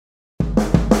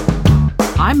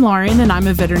I'm Lauren, and I'm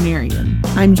a veterinarian.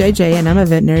 I'm JJ, and I'm a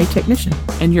veterinary technician.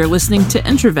 And you're listening to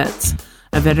Introvets,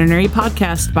 a veterinary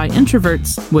podcast by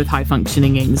introverts with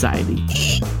high-functioning anxiety.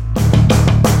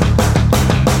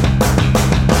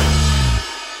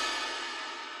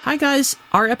 Hi guys,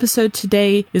 our episode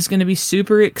today is going to be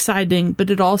super exciting, but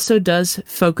it also does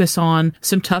focus on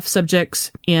some tough subjects,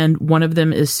 and one of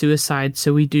them is suicide,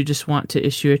 so we do just want to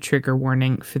issue a trigger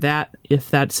warning for that. If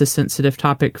that's a sensitive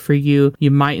topic for you,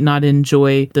 you might not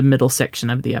enjoy the middle section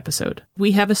of the episode.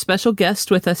 We have a special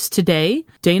guest with us today.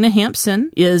 Dana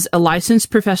Hampson is a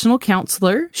licensed professional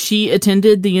counselor. She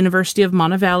attended the University of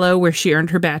Montevallo, where she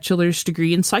earned her bachelor's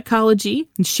degree in psychology,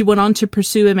 and she went on to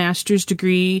pursue a master's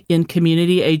degree in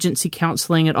community agency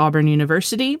counseling at Auburn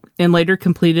University, and later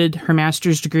completed her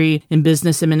master's degree in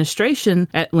business administration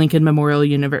at Lincoln Memorial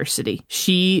University.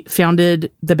 She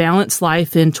founded The Balanced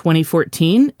Life in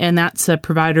 2014, and that's a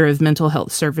provider of mental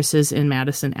health services in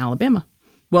Madison, Alabama.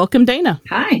 Welcome, Dana.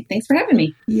 Hi, thanks for having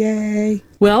me. Yay.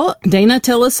 Well, Dana,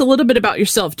 tell us a little bit about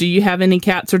yourself. Do you have any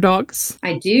cats or dogs?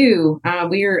 I do.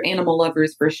 We are animal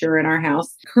lovers for sure in our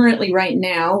house. Currently, right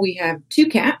now, we have 2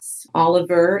 cats,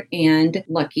 Oliver and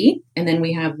Lucky. And then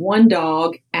we have 1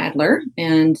 dog, Adler.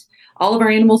 And all of our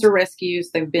animals are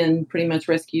rescues. They've been pretty much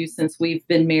rescues since we've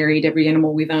been married, every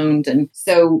animal we've owned. And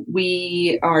so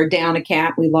we are down a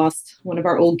cat. We lost one of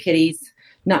our old kitties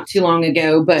not too long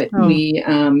ago, but we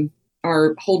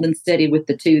are holding steady with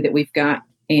the 2 that we've got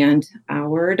and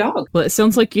our dog. Well, it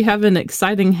sounds like you have an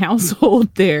exciting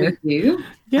household there. We do.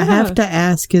 Yeah. I have to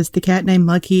ask, is the cat named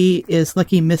Lucky, is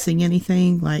Lucky missing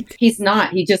anything? He's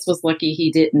not. He just was lucky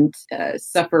he didn't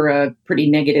suffer a pretty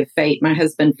negative fate. My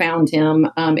husband found him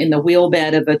in the wheel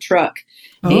bed of a truck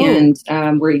and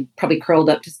where he probably curled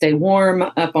up to stay warm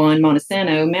up on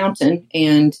Montesano Mountain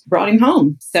and brought him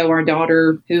home. So our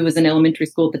daughter, who was in elementary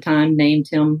school at the time, named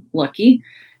him Lucky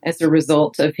as a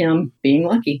result of him being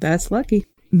lucky. That's lucky.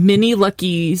 Many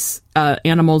Luckies,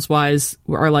 animals-wise,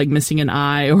 are like missing an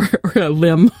eye or a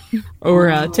limb or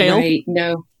a tail. Right,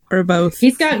 no. Or both.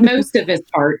 He's got most of his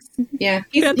parts. Yeah,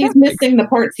 he's missing the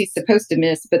parts he's supposed to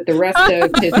miss, but the rest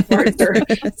of his parts are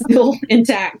still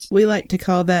intact. We like to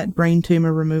call that brain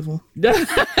tumor removal.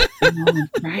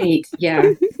 Right,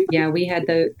 yeah. Yeah, we had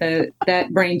that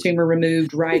brain tumor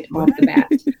removed right off the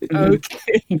bat.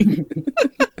 Okay.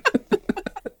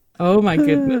 Oh, my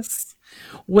goodness.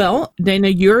 Well, Dana,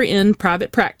 you're in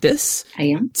private practice. I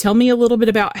am. Tell me a little bit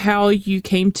about how you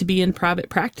came to be in private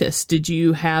practice. Did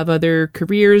you have other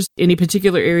careers? Any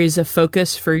particular areas of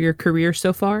focus for your career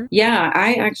so far? Yeah,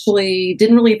 I actually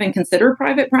didn't really even consider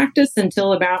private practice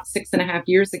until about 6.5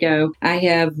 years ago. I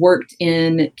have worked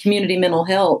in community mental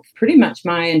health pretty much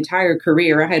my entire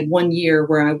career. I had 1 year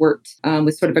where I worked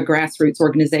with sort of a grassroots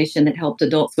organization that helped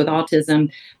adults with autism,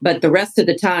 but the rest of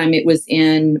the time it was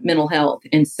in mental health.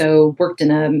 And so worked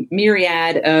in a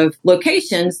myriad of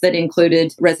locations that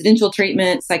included residential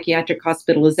treatment, psychiatric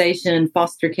hospitalization,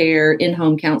 foster care,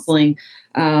 in-home counseling,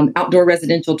 outdoor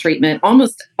residential treatment,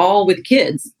 almost all with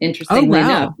kids, interestingly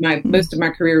enough. Most of my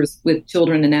career was with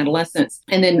children and adolescents.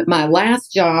 And then my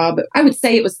last job, I would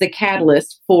say it was the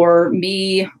catalyst for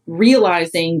me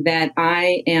realizing that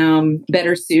I am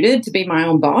better suited to be my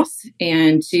own boss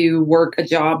and to work a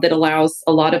job that allows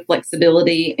a lot of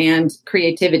flexibility and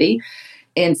creativity.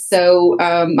 And so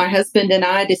my husband and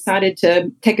I decided to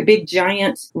take a big,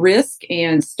 giant risk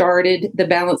and started The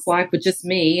Balanced Life with just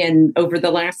me. And over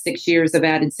the last 6 years, I've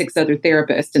added 6 other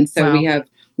therapists. And so we have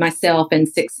myself and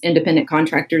 6 independent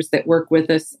contractors that work with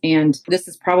us. And this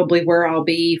is probably where I'll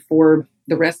be for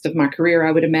the rest of my career,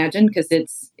 I would imagine, because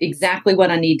it's exactly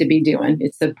what I need to be doing.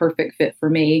 It's a perfect fit for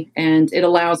me. And it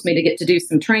allows me to get to do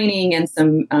some training and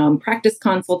some practice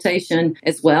consultation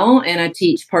as well. And I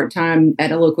teach part-time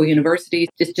at a local university.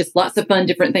 Just lots of fun,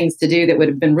 different things to do that would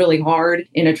have been really hard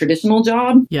in a traditional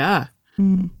job. Yeah.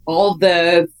 All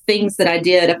the things that I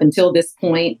did up until this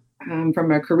point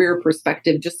from a career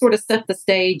perspective just sort of set the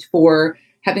stage for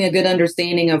having a good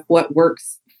understanding of what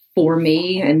works for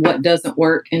me and what doesn't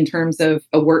work in terms of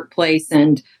a workplace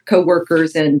and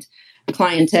coworkers and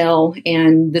clientele.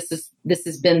 And this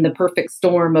has been the perfect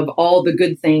storm of all the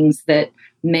good things that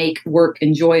make work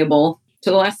enjoyable.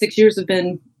 So the last 6 years have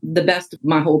been the best of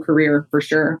my whole career, for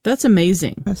sure. That's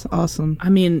amazing. That's awesome. I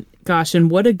mean, gosh, and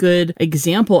what a good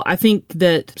example. I think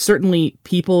that certainly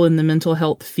people in the mental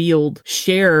health field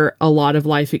share a lot of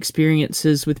life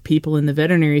experiences with people in the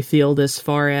veterinary field as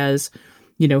far as,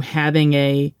 having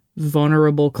a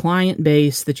vulnerable client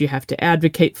base that you have to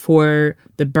advocate for,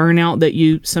 the burnout that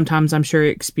you sometimes, I'm sure,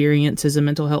 experience as a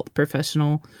mental health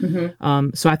professional.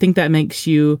 So I think that makes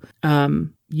you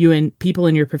and people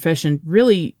in your profession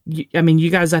really, you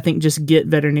guys, I think, just get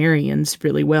veterinarians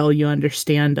really well. You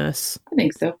understand us. I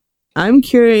think so. I'm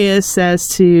curious as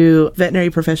to veterinary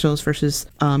professionals versus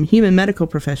human medical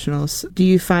professionals. Do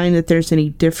you find that there's any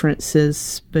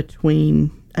differences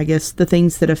between, I guess, the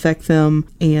things that affect them,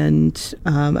 and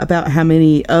about how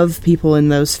many of people in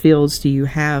those fields do you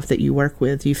have that you work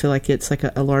with? Do you feel like it's like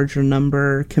a larger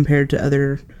number compared to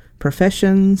other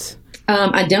professions?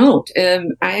 I don't.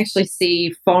 I actually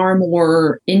see far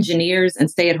more engineers and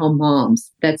stay-at-home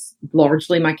moms. That's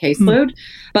largely my caseload.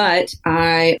 But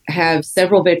I have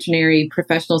several veterinary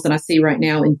professionals that I see right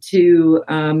now in two,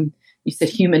 you said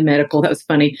human medical. That was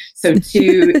funny. So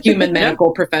two human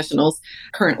medical professionals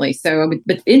currently.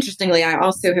 But interestingly, I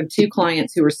also have two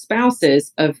clients who are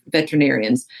spouses of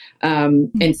veterinarians.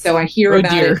 And so I hear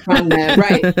about it from the,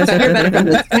 right. So I hear about it from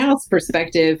the spouse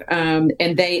perspective,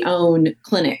 and they own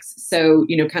clinics. So,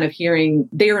 kind of hearing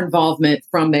their involvement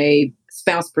from a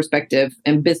spouse perspective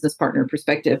and business partner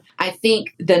perspective. I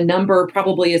think the number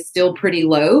probably is still pretty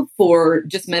low for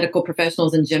just medical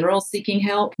professionals in general seeking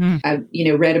help. I've,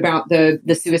 read about the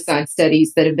suicide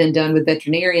studies that have been done with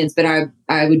veterinarians, but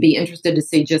I would be interested to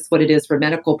see just what it is for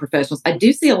medical professionals. I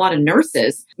do see a lot of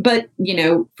nurses, but,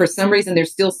 for some reason, there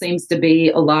still seems to be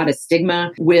a lot of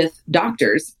stigma with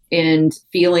doctors and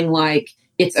feeling like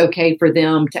it's okay for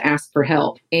them to ask for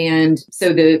help. And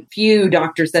so the few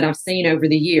doctors that I've seen over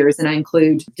the years, and I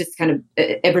include just kind of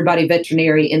everybody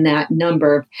veterinary in that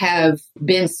number, have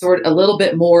been sort of a little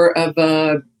bit more of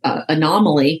a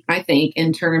anomaly, I think,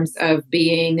 in terms of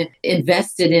being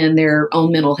invested in their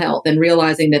own mental health and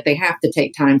realizing that they have to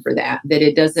take time for that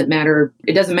it doesn't matter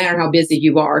how busy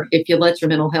you are. If you let your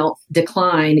mental health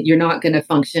decline, you're not going to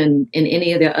function in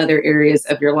any of the other areas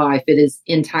of your life. It is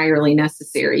entirely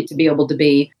necessary to be able to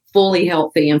be fully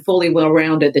healthy and fully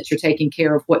well-rounded, that you're taking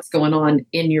care of what's going on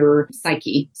in your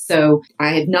psyche. So I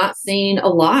have not seen a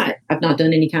lot. I've not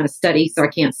done any kind of study, so I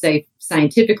can't say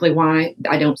scientifically why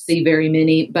I don't see very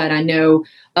many, but I know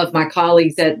of my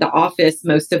colleagues at the office,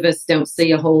 most of us don't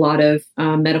see a whole lot of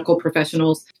medical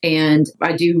professionals. And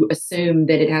I do assume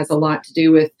that it has a lot to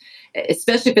do with,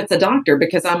 especially if it's a doctor,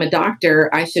 because I'm a doctor,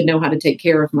 I should know how to take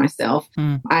care of myself.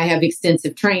 I have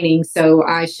extensive training, so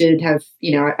I should have,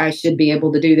 I should be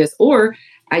able to do this. Or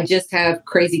I just have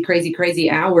crazy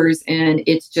hours and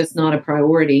it's just not a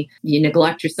priority. You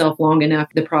neglect yourself long enough,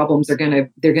 the problems they're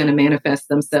going to manifest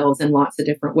themselves in lots of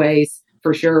different ways,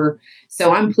 for sure.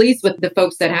 So I'm pleased with the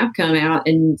folks that have come out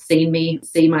and seen me,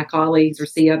 see my colleagues or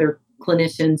see other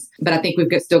clinicians. But I think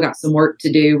we've still got some work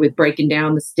to do with breaking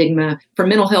down the stigma for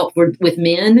mental health with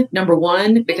men, number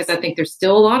one, because I think there's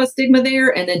still a lot of stigma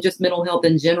there. And then just mental health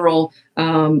in general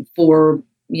for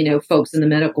folks in the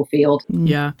medical field.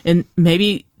 Yeah. And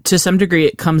maybe to some degree,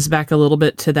 it comes back a little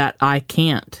bit to that I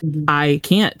can't. I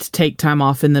can't take time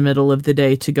off in the middle of the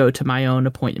day to go to my own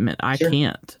appointment. I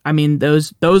can't. I mean,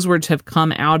 those words have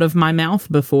come out of my mouth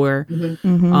before,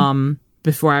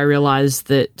 before I realized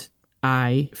that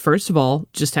I, first of all,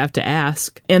 just have to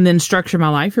ask and then structure my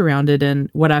life around it. And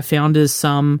what I found is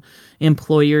some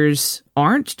employers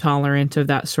aren't tolerant of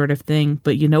that sort of thing.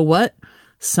 But you know what?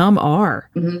 Some are.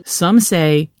 Some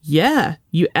say, yeah,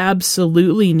 you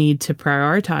absolutely need to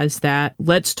prioritize that.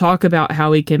 Let's talk about how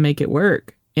we can make it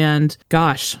work. And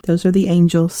gosh, those are the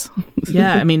angels.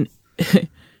 Yeah. I mean,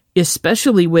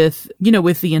 especially with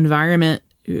the environment.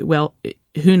 Well,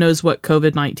 who knows what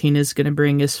COVID-19 is going to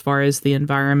bring as far as the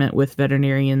environment with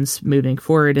veterinarians moving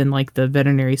forward and like the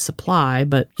veterinary supply.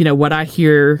 But, what I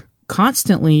hear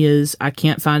constantly is I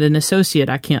can't find an associate.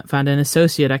 I can't find an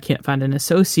associate. I can't find an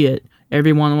associate.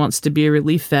 Everyone wants to be a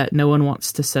relief vet. No one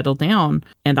wants to settle down.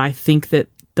 And I think that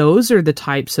those are the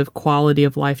types of quality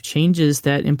of life changes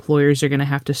that employers are going to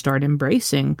have to start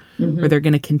embracing, or they're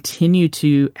going to continue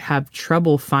to have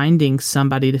trouble finding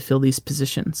somebody to fill these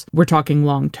positions. We're talking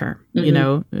long term.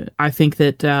 I think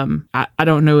that I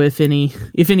don't know if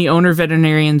any owner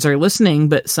veterinarians are listening,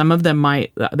 but some of them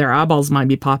their eyeballs might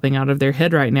be popping out of their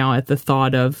head right now at the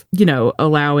thought of,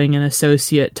 allowing an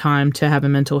associate time to have a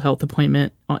mental health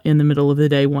appointment in the middle of the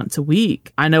day once a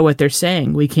week. I know what they're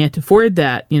saying. We can't afford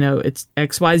that. It's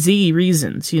XYZ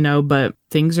reasons, but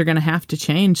things are going to have to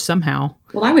change somehow.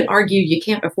 Well, I would argue you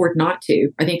can't afford not to.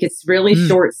 I think it's really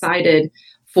short-sighted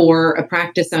for a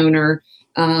practice owner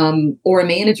or a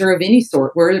manager of any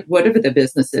sort, whatever the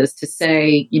business is, to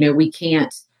say, we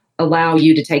can't allow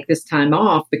you to take this time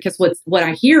off. Because what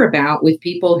I hear about with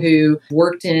people who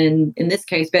worked in this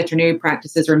case, veterinary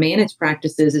practices or managed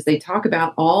practices, is they talk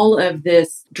about all of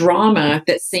this drama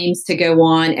that seems to go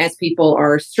on as people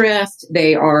are stressed.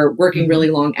 They are working really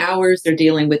long hours. They're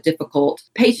dealing with difficult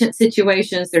patient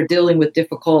situations. They're dealing with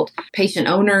difficult patient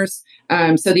owners.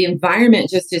 So the environment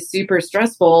just is super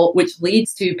stressful, which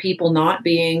leads to people not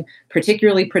being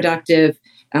particularly productive.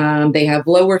 They have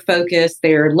lower focus.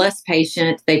 They're less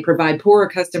patient. They provide poorer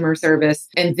customer service.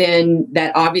 And then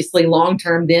that obviously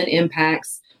long-term then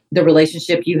impacts the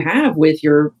relationship you have with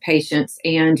your patients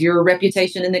and your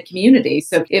reputation in the community.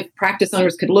 So if practice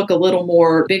owners could look a little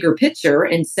more bigger picture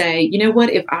and say, you know what,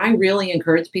 if I really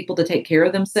encourage people to take care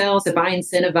of themselves, if I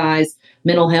incentivize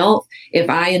mental health, if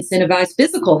I incentivize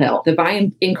physical health, if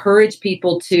I encourage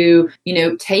people to,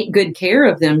 take good care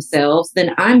of themselves,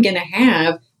 then I'm going to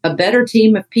have a better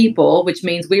team of people, which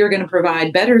means we are going to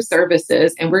provide better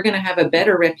services and we're going to have a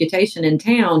better reputation in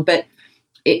town. But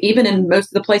even in most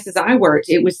of the places I worked,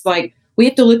 it was like, we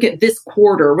have to look at this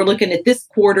quarter. We're looking at this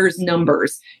quarter's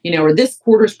numbers, or this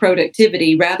quarter's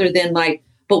productivity rather than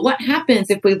but what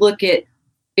happens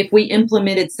if we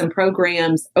implemented some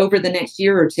programs over the next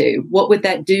year or two? What would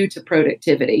that do to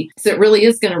productivity? So it really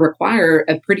is going to require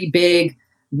a pretty big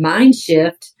mind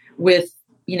shift with,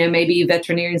 maybe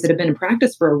veterinarians that have been in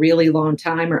practice for a really long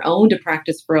time or owned a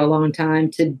practice for a long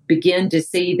time to begin to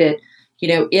see that,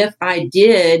 if I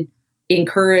did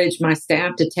encourage my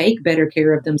staff to take better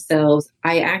care of themselves,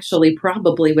 I actually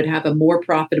probably would have a more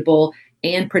profitable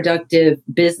and productive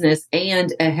business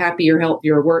and a happier,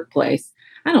 healthier workplace.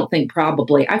 I don't think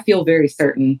probably. I feel very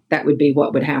certain that would be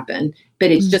what would happen.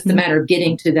 But it's just a matter of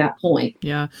getting to that point.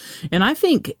 Yeah. And I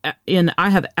think, and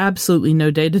I have absolutely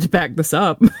no data to back this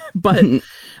up, but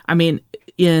I mean,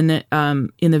 in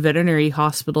the veterinary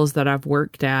hospitals that I've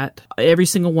worked at, every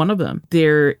single one of them,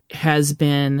 there has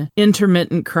been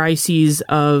intermittent crises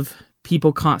of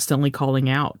people constantly calling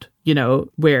out,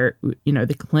 where,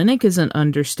 the clinic isn't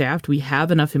understaffed. We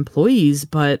have enough employees,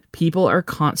 but people are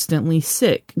constantly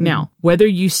sick. Now, whether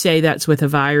you say that's with a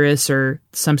virus or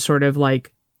some sort of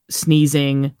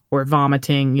sneezing or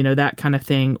vomiting, that kind of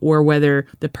thing, or whether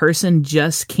the person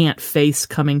just can't face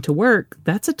coming to work,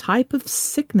 that's a type of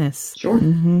sickness. Sure.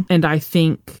 And I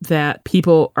think that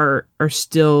people are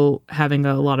still having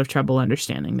a lot of trouble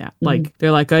understanding that.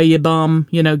 They're like, oh, you bum,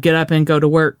 get up and go to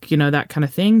work, that kind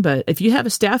of thing. But if you have a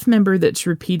staff member that's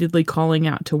repeatedly calling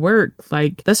out to work,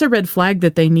 that's a red flag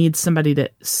that they need some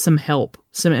help,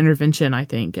 some intervention, I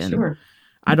think. And sure.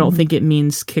 I don't think it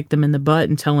means kick them in the butt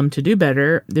and tell them to do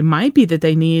better. It might be that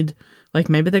they need,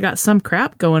 maybe they got some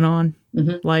crap going on,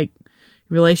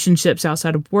 relationships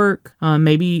outside of work.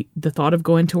 Maybe the thought of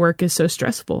going to work is so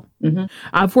stressful.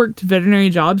 I've worked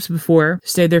veterinary jobs before,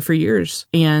 stayed there for years,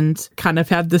 and kind of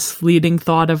had this fleeting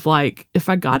thought of if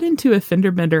I got into a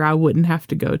fender bender, I wouldn't have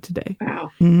to go today.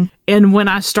 Wow. And when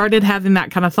I started having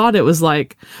that kind of thought, it was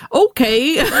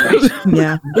okay.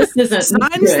 Yeah. This isn't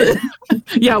good.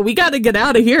 Yeah, we got to get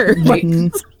out of here.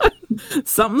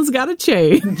 Something's got to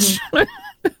change.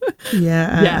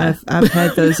 Yeah, I've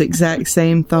had those exact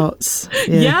same thoughts.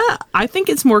 Yeah, I think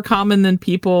it's more common than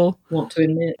people want to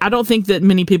admit. I don't think that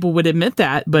many people would admit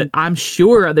that, but I'm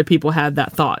sure other people had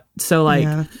that thought. So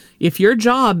if your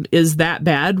job is that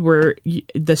bad where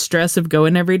the stress of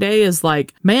going every day is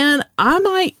man, I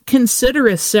might consider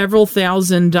a several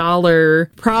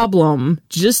 $1,000 problem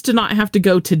just to not have to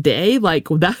go today.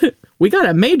 That, we got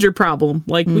a major problem.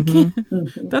 We can't,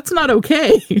 that's not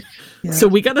okay. Yeah. So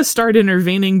we got to start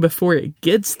intervening before it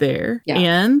gets there. Yeah.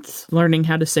 And learning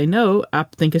how to say no, I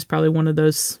think, is probably one of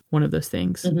those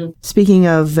things. Speaking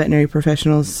of veterinary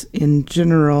professionals in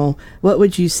general, what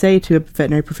would you say to a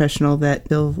veterinary professional that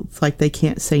feels like they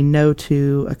can't say no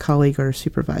to a colleague or a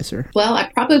supervisor? Well,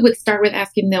 I probably would start with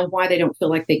asking them why they don't feel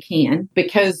like they can,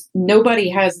 because nobody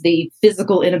has the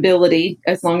physical inability,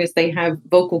 as long as they have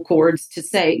vocal cords, to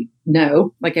say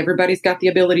no. Everybody's got the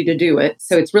ability to do it.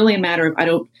 So it's really a matter of I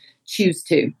don't choose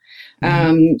to.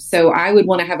 So I would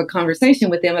want to have a conversation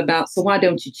with them about, so why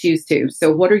don't you choose to?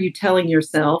 So what are you telling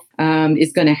yourself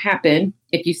is going to happen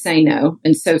if you say no?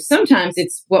 And so sometimes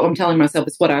it's what I'm telling myself,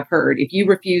 it's what I've heard. If you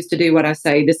refuse to do what I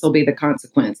say, this will be the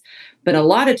consequence. But a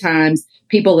lot of times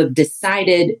people have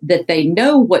decided that they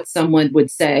know what someone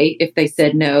would say if they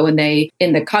said no. And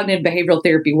in the cognitive behavioral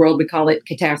therapy world, we call it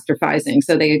catastrophizing.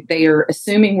 So they are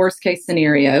assuming worst case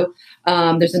scenario.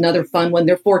 There's another fun one,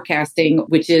 they're forecasting,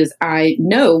 which is I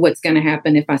know what what's going to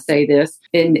happen if I say this.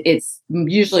 And it's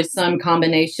usually some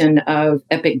combination of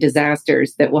epic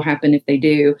disasters that will happen if they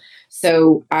do.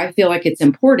 So I feel like it's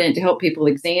important to help people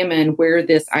examine where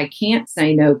this I can't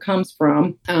say no comes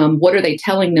from. What are they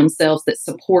telling themselves that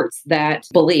supports that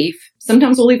belief?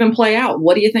 Sometimes we'll even play out.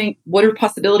 What do you think? What are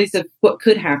possibilities of what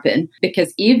could happen?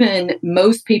 Because even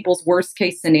most people's worst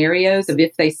case scenarios of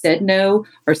if they said no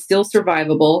are still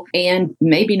survivable and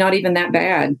maybe not even that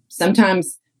bad.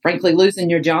 Sometimes, frankly, losing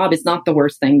your job is not the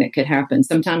worst thing that could happen.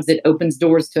 Sometimes it opens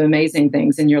doors to amazing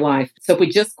things in your life. So if we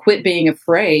just quit being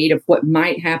afraid of what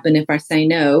might happen if I say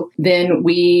no, then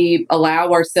we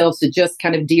allow ourselves to just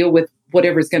kind of deal with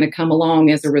whatever's going to come along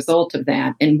as a result of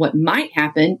that. And what might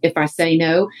happen if I say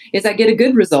no is I get a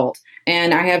good result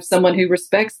and I have someone who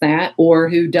respects that or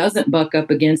who doesn't buck up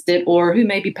against it or who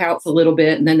maybe pouts a little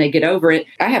bit and then they get over it.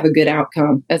 I have a good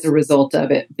outcome as a result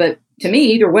of it. But to me,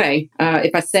 either way,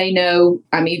 if I say no,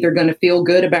 I'm either going to feel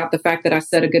good about the fact that I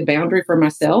set a good boundary for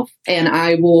myself and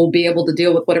I will be able to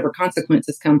deal with whatever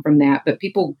consequences come from that. But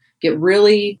people get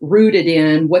really rooted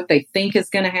in what they think is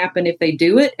going to happen if they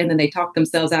do it. And then they talk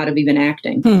themselves out of even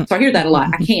acting. So I hear that a lot.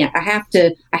 I can't. I have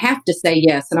to say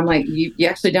yes. And I'm like, you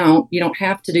actually don't. You don't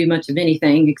have to do much of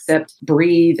anything except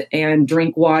breathe and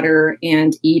drink water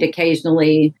and eat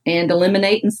occasionally and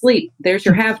eliminate and sleep. There's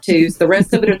your have tos. The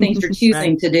rest of it are things you're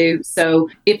choosing to do. So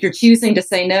if you're choosing to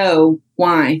say no,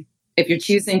 why? If you're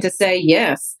choosing to say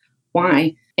yes,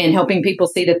 why? And helping people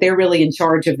see that they're really in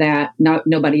charge of that.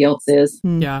 Nobody else is.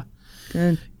 Yeah.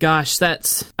 Good. Gosh,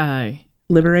 that's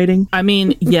Liberating. I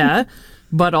mean, yeah,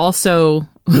 but also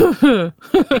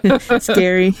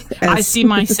Scary. I see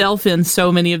myself in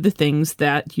so many of the things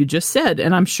that you just said.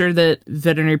 And I'm sure that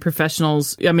veterinary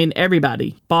professionals, I mean,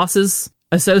 everybody, bosses,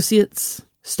 associates,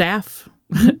 staff,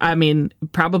 I mean,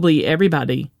 probably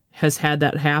everybody has had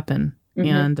that happen.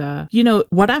 Mm-hmm. And,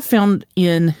 what I found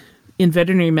in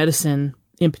veterinary medicine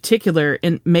in particular,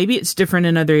 and maybe it's different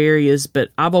in other areas, but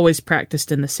I've always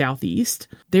practiced in the Southeast.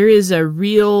 There is a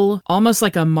real, almost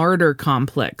like a martyr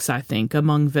complex, I think,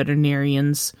 among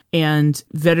veterinarians. And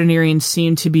veterinarians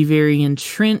seem to be very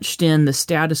entrenched in the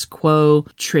status quo,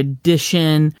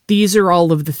 tradition. These are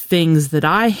all of the things that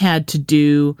I had to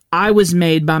do. I was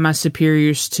made by my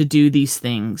superiors to do these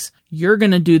things. You're going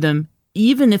to do them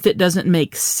even if it doesn't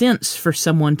make sense for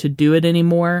someone to do it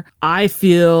anymore. I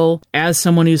feel, as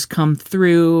someone who's come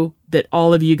through, that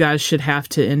all of you guys should have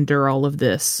to endure all of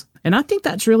this. And I think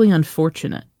that's really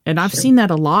unfortunate. And I've seen that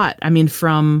a lot. I mean,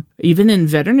 from even in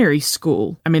veterinary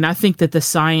school. I mean, I think that the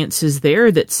science is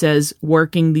there that says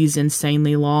working these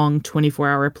insanely long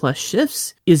 24-hour plus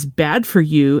shifts is bad for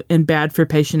you and bad for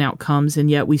patient outcomes. And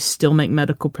yet we still make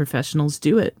medical professionals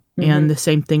do it. Mm-hmm. And the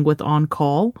same thing with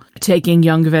on-call, taking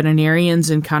young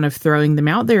veterinarians and kind of throwing them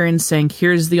out there and saying,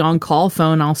 here's the on-call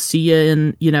phone. I'll see you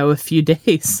in, a few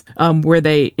days, where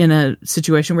they, in a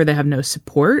situation where they have no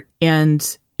support.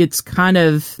 And it's kind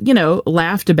of,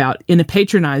 laughed about in a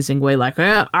patronizing way, like,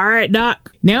 well, all right,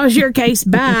 doc, now's your case,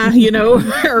 bye,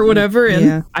 or whatever. And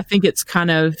yeah. I think it's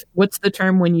kind of, what's the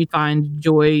term when you find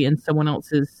joy in someone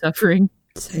else's suffering?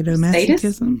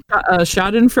 Sadomasochism?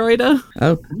 Schadenfreude?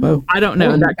 Oh, whoa. I don't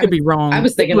know. That could be wrong. I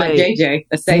was thinking like JJ,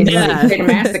 a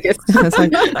sadomasochist.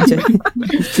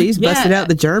 Like, she's busted out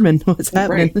the German. What's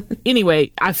happening? Right.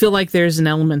 Anyway, I feel like there's an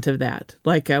element of that.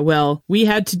 Like, well, we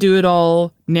had to do it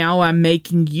all. Now I'm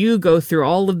making you go through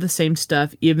all of the same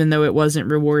stuff, even though it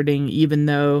wasn't rewarding, even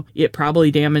though it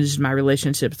probably damaged my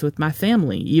relationships with my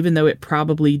family, even though it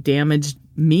probably damaged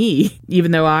me,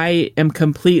 even though I am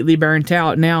completely burnt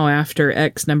out now after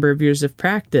X number of years of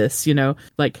practice.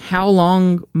 Like, how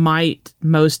long might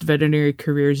most veterinary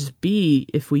careers be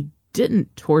if we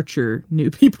didn't torture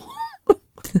new people?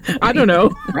 I don't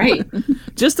know. Right.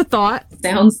 Just a thought.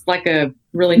 Sounds like a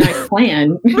really nice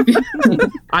plan.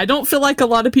 I don't feel like a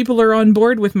lot of people are on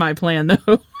board with my plan,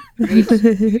 though.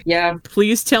 Right. Yeah.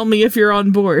 Please tell me if you're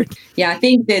on board. Yeah, I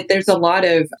think that there's a lot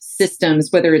of systems,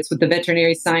 whether it's with the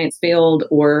veterinary science field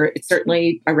or it's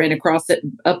certainly, I ran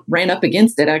up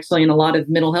against it actually in a lot of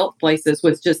mental health places,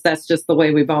 that's just the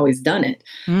way we've always done it.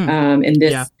 And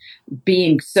this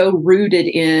being so rooted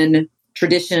in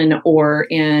tradition or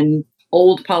in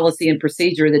old policy and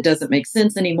procedure that doesn't make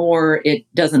sense anymore. It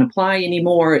doesn't apply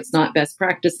anymore. It's not best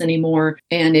practice anymore.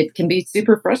 And it can be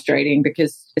super frustrating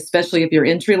because especially if you're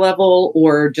entry level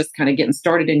or just kind of getting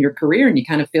started in your career and you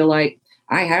kind of feel like,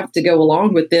 I have to go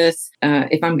along with this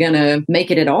if I'm going to make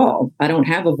it at all. I don't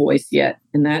have a voice yet.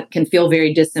 And that can feel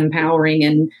very disempowering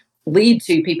and lead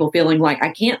to people feeling like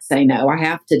I can't say no. I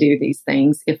have to do these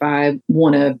things if I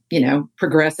want to,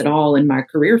 progress at all in my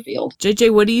career field.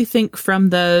 JJ, what do you think from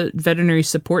the veterinary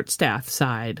support staff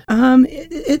side?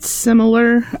 It's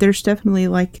similar. There's definitely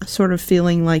like a sort of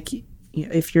feeling like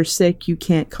if you're sick, you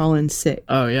can't call in sick.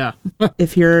 Oh, yeah.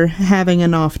 If you're having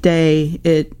an off day,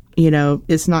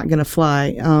 it's not going to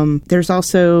fly. There's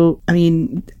also,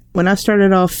 when I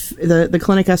started off, the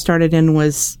clinic I started in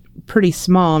was pretty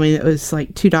small. It was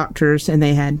like 2 doctors, and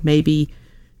they had maybe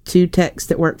 2 techs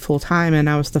that worked full time, and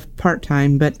I was the part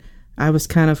time. But I was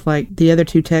kind of like the other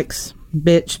 2 techs,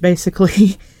 bitch,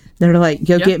 basically. They're like,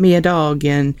 go get me a dog,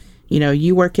 and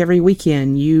you work every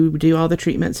weekend. You do all the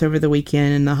treatments over the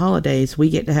weekend and the holidays. We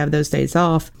get to have those days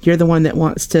off. You're the one that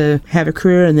wants to have a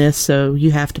career in this, so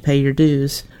you have to pay your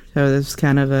dues. So it was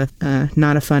kind of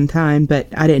not a fun time, but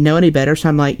I didn't know any better. So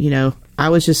I'm like, I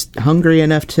was just hungry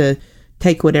enough to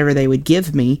take whatever they would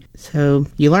give me. So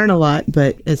you learn a lot,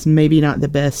 but it's maybe not the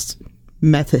best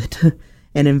method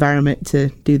and environment to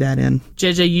do that in.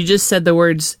 JJ, you just said the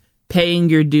words paying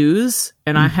your dues,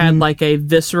 and I had like a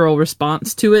visceral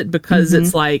response to it because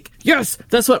it's like, yes,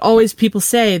 that's what always people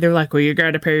say. They're like, well, you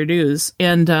got to pay your dues.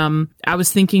 And I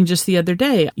was thinking just the other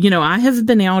day, I have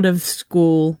been out of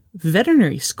school,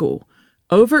 veterinary school,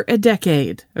 over a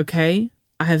decade, okay?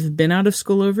 I have been out of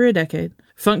school over a decade,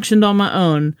 functioned on my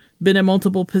own, been in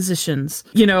multiple positions.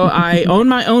 I own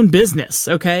my own business,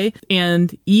 okay?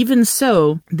 And even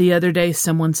so, the other day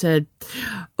someone said,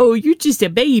 oh, you're just a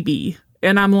baby.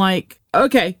 And I'm like,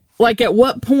 okay, like at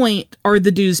what point are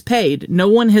the dues paid? No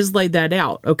one has laid that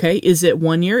out, okay? Is it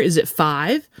 1 year? Is it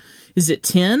 5? Is it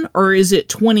 10? Or is it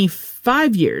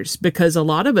 25 years? Because a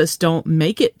lot of us don't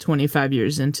make it 25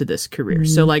 years into this career.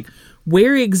 So like,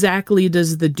 where exactly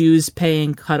does the dues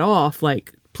paying cut off?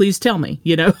 Like, please tell me,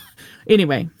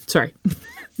 Anyway, sorry.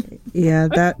 Yeah,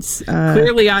 that's...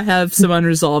 Clearly I have some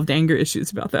unresolved anger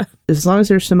issues about that. As long as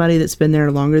there's somebody that's been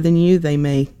there longer than you, they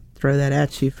may throw that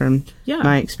at you from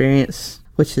my experience,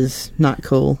 which is not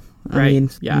cool. Right.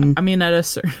 At a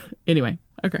certain... Anyway,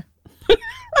 okay.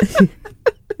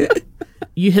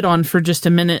 You hit on for just a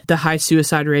minute the high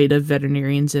suicide rate of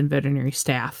veterinarians and veterinary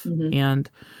staff. And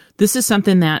this is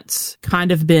something that's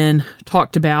kind of been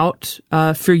talked about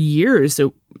for years.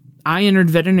 So I entered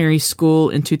veterinary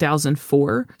school in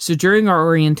 2004. So during our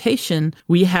orientation,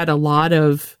 we had a lot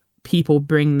of people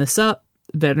bring this up.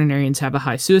 Veterinarians have a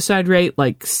high suicide rate,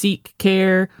 like seek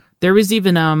care. There was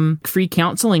even free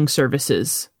counseling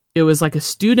services. It was like a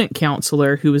student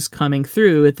counselor who was coming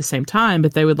through at the same time,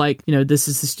 but they would this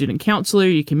is the student counselor.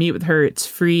 You can meet with her. It's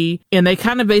free. And they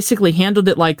kind of basically handled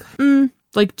it like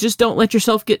just don't let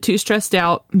yourself get too stressed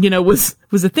out, was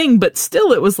a thing. But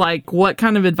still, it was like, what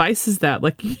kind of advice is that?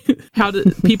 Like, how do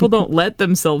people don't let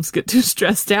themselves get too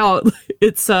stressed out?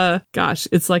 It's,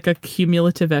 it's like a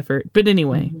cumulative effort. But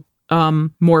anyway,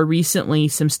 more recently,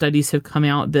 some studies have come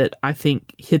out that I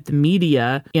think hit the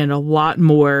media, and a lot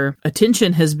more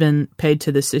attention has been paid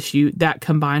to this issue. That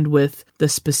combined with the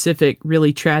specific,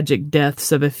 really tragic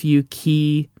deaths of a few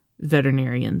key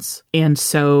veterinarians. And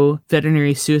so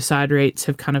veterinary suicide rates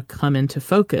have kind of come into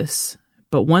focus.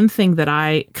 But one thing that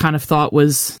I kind of thought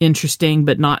was interesting,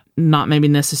 but not maybe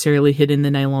necessarily hitting the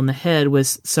nail on the head,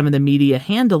 was some of the media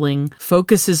handling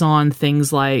focuses on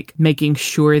things like making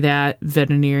sure that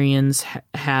veterinarians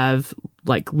have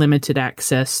like limited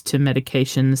access to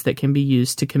medications that can be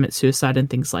used to commit suicide and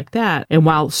things like that. And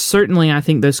while certainly I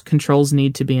think those controls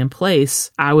need to be in place,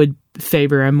 I would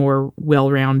favor a more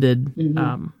well-rounded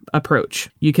approach.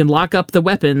 You can lock up the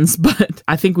weapons, but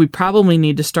I think we probably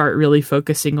need to start really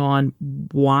focusing on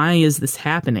why is this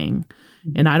happening?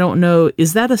 And I don't know,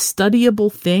 is that a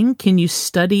studyable thing? Can you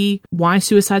study why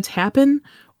suicides happen?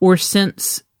 Or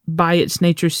since by its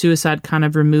nature suicide kind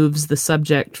of removes the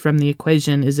subject from the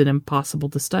equation, is it impossible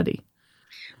to study?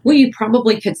 Well, you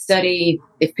probably could study,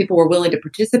 if people were willing to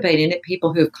participate in it,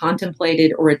 people who have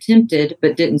contemplated or attempted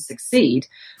but didn't succeed,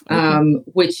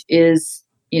 which is,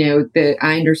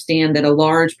 I understand that a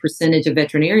large percentage of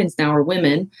veterinarians now are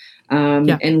women,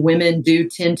 and women do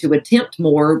tend to attempt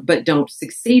more but don't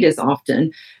succeed as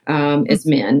often as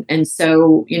men. And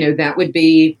so, that would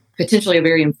be potentially a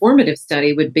very informative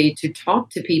study, would be to talk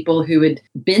to people who had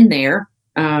been there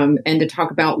and to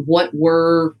talk about what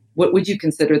would you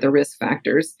consider the risk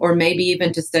factors, or maybe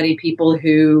even to study people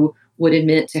who would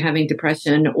admit to having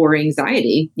depression or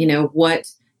anxiety. What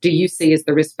do you see as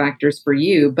the risk factors for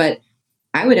you? But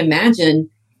I would imagine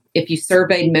if you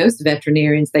surveyed most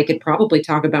veterinarians, they could probably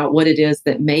talk about what it is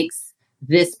that makes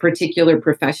this particular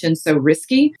profession so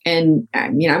risky. And,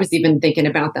 I was even thinking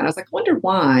about that. I was like, I wonder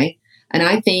why. And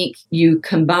I think you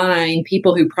combine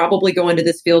people who probably go into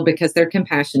this field because they're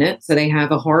compassionate, so they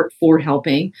have a heart for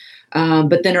helping,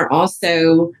 but then are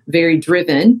also very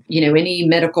driven. Any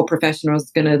medical professional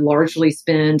is going to largely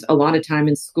spend a lot of time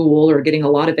in school or getting a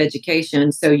lot of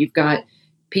education. So you've got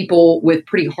people with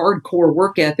pretty hardcore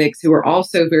work ethics who are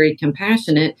also very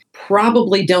compassionate,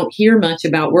 probably don't hear much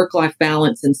about work-life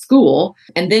balance in school.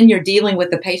 And then you're dealing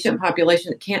with the patient population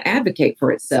that can't advocate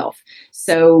for itself.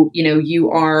 So,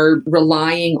 you are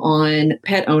relying on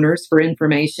pet owners for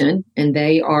information, and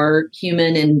they are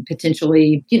human and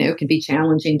potentially, can be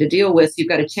challenging to deal with. So you've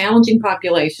got a challenging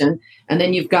population, and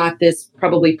then you've got this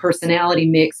probably personality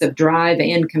mix of drive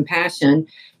and compassion.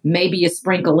 Maybe you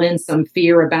sprinkle in some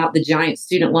fear about the giant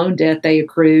student loan debt they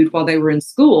accrued while they were in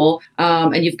school.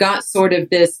 And you've got sort of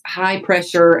this high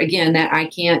pressure, again, that I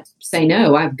can't say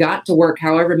no. I've got to work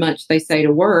however much they say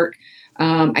to work.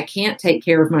 I can't take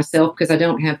care of myself because I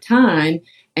don't have time.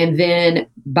 And then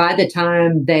by the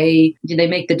time they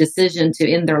make the decision to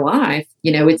end their life,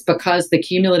 it's because the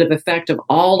cumulative effect of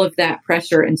all of that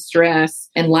pressure and stress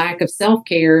and lack of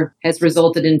self-care has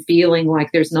resulted in feeling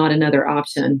like there's not another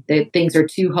option, that things are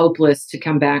too hopeless to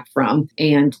come back from,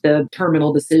 and the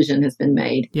terminal decision has been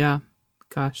made. Yeah.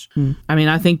 Gosh. I mean,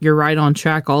 I think you're right on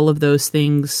track. All of those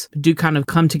things do kind of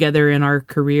come together in our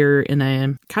career in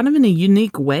a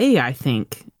unique way, I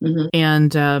think. Mm-hmm.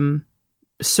 And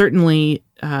certainly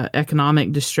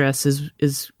economic distress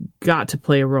is got to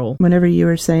play a role. Whenever you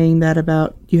were saying that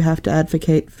about you have to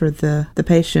advocate for the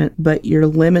patient, but you're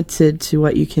limited to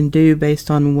what you can do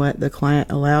based on what the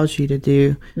client allows you to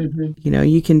do. Mm-hmm.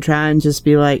 You can try and just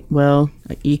be like, well,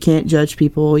 you can't judge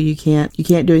people. You can't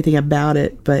do anything about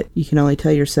it, but you can only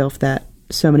tell yourself that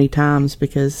so many times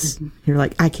because you're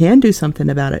like, I can do something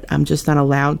about it. I'm just not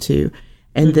allowed to.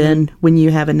 And then when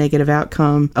you have a negative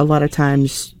outcome, a lot of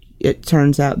times it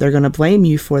turns out they're going to blame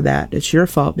you for that. It's your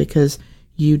fault because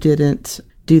you didn't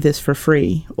do this for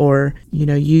free, or,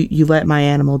 you let my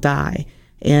animal die.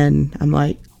 And I'm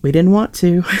like, we didn't want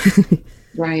to.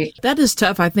 Right. That is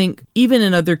tough. I think even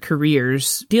in other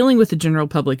careers, dealing with the general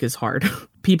public is hard.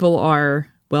 People are,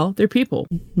 they're people.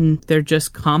 Mm-hmm. They're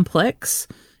just complex,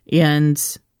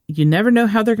 and you never know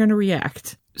how they're going to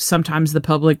react. Sometimes the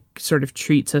public sort of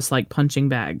treats us like punching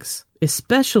bags.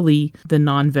 Especially the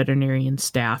non-veterinarian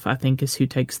staff, I think, is who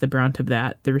takes the brunt of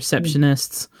that. The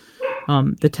receptionists,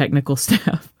 the technical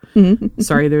staff.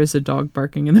 Sorry, there is a dog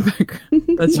barking in the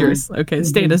background. That's yours. Okay,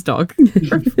 it's Dana's dog.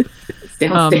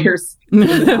 Downstairs.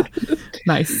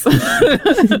 Nice.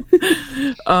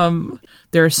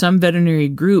 There are some veterinary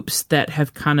groups that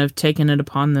have kind of taken it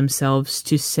upon themselves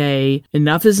to say,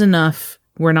 enough is enough.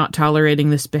 We're not tolerating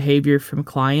this behavior from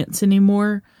clients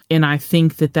anymore. And I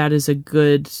think that is a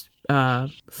good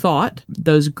thought.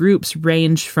 Those groups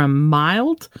range from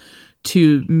mild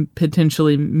to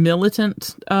potentially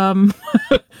militant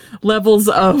levels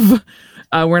of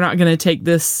we're not going to take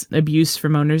this abuse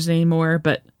from owners anymore.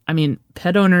 But I mean,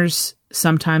 pet owners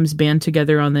sometimes band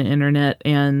together on the internet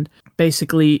and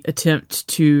basically attempt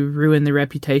to ruin the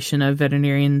reputation of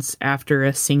veterinarians after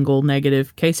a single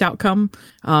negative case outcome.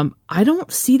 I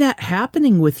don't see that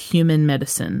happening with human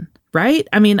medicine, right?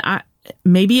 I mean,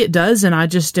 maybe it does, and I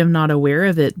just am not aware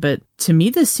of it. But to me,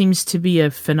 this seems to be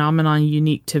a phenomenon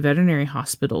unique to veterinary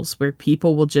hospitals where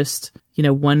people will just,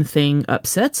 one thing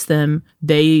upsets them.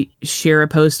 They share a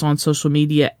post on social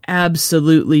media,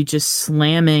 absolutely just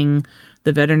slamming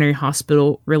the veterinary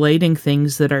hospital, relating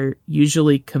things that are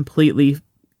usually completely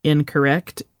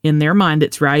incorrect. In their mind,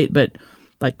 it's right, but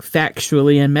like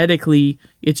factually and medically,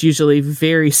 it's usually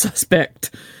very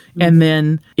suspect. And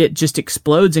then it just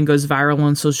explodes and goes viral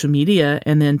on social media.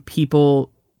 And then people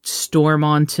storm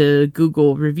onto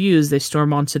Google reviews. They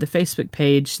storm onto the Facebook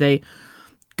page. They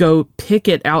go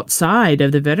picket outside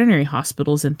of the veterinary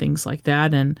hospitals and things like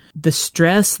that. And the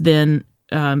stress then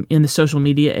in the social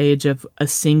media age of a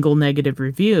single negative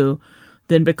review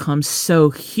then becomes so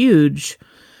huge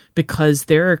because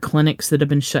there are clinics that have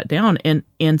been shut down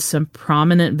and some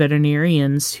prominent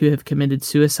veterinarians who have committed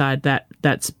suicide.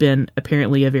 That's been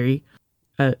apparently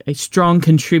a strong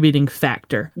contributing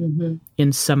factor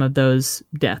in some of those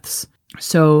deaths.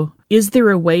 So is there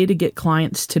a way to get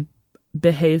clients to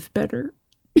behave better?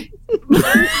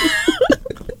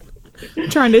 I'm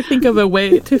trying to think of a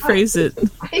way to phrase it.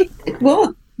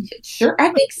 Sure.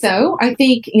 I think so. I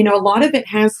think, a lot of it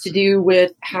has to do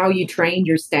with how you train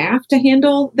your staff to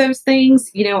handle those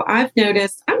things. I've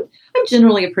noticed I'm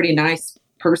generally a pretty nice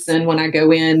person when I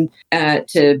go in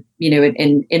to,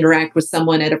 and interact with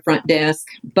someone at a front desk.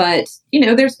 But,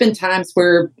 there's been times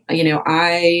where, a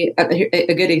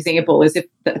good example is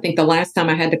I think the last time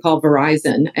I had to call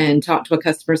Verizon and talk to a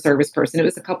customer service person, it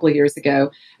was a couple of years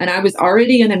ago, and I was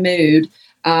already in a mood.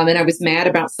 And I was mad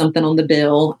about something on the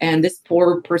bill. And this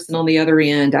poor person on the other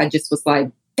end, I just was like,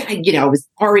 I was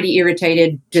already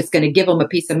irritated, just going to give them a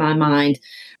piece of my mind.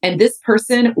 And this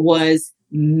person was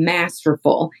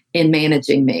masterful in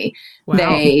managing me. Wow.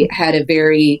 They had a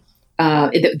very,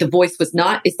 the voice was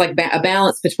not, it's like a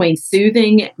balance between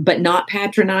soothing, but not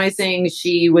patronizing.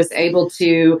 She was able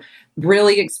to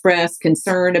really express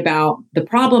concern about the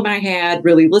problem I had,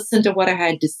 really listen to what I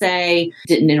had to say,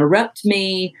 didn't interrupt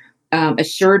me,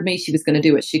 assured me she was going to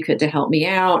do what she could to help me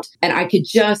out. And I could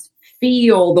just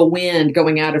feel the wind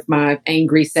going out of my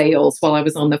angry sails while I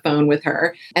was on the phone with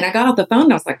her. And I got off the phone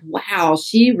and I was like, wow,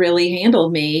 she really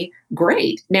handled me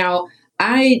great. Now,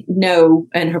 I know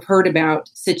and have heard about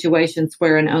situations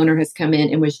where an owner has come in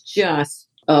and was just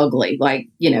ugly, like,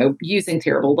 using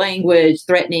terrible language,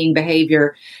 threatening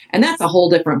behavior. And that's a whole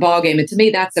different ballgame. And to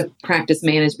me, that's a practice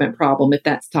management problem if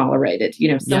that's tolerated.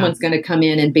 Someone's going to come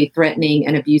in and be threatening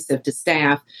and abusive to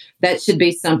staff. That should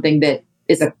be something that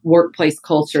is a workplace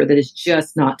culture that is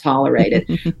just not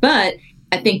tolerated. But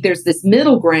I think there's this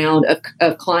middle ground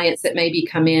of clients that maybe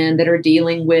come in that are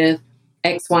dealing with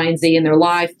X, Y, and Z in their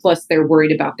life, plus they're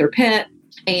worried about their pet.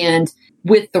 And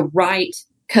with the right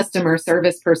customer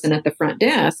service person at the front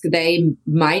desk, they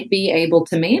might be able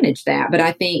to manage that. But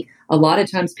I think a lot of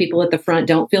times people at the front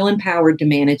don't feel empowered to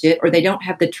manage it, or they don't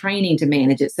have the training to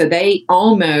manage it. So they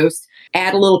almost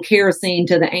add a little kerosene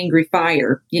to the angry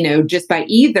fire, just by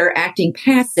either acting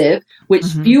passive, which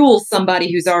fuels somebody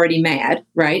who's already mad,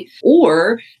 right?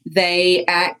 Or they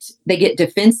get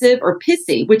defensive or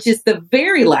pissy, which is the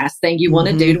very last thing you want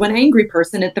to do to an angry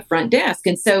person at the front desk.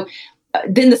 And so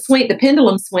then the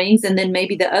pendulum swings, and then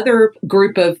maybe the other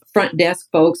group of front desk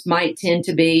folks might tend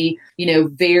to be,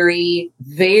 very,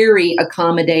 very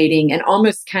accommodating and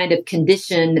almost kind of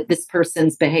condition this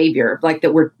person's behavior, like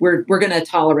that we're going to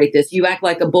tolerate this. You act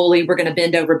like a bully, we're going to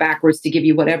bend over backwards to give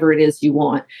you whatever it is you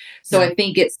want. So I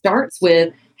think it starts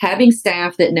with having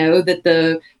staff that know that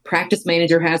the practice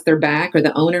manager has their back or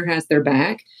the owner has their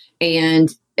back, and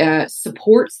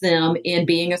supports them in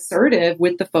being assertive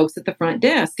with the folks at the front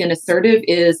desk. And assertive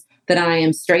is that I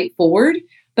am straightforward,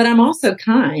 but I'm also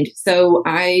kind. So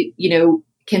I,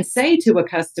 can say to a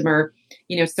customer,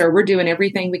 sir, we're doing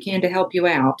everything we can to help you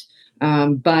out.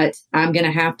 But I'm going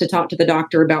to have to talk to the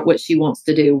doctor about what she wants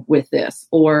to do with this.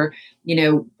 Or,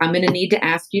 I'm going to need to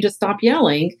ask you to stop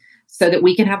yelling so that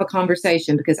we can have a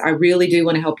conversation, because I really do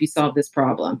want to help you solve this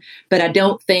problem. But I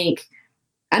don't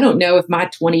know if my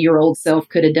 20-year-old self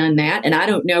could have done that. And I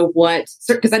don't know because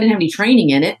I didn't have any training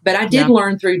in it, but I did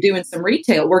learn through doing some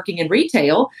working in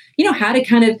retail, how to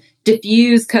kind of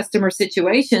diffuse customer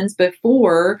situations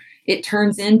before it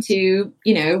turns into,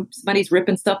 somebody's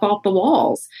ripping stuff off the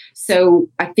walls. So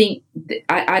I think,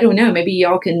 I don't know, maybe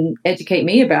y'all can educate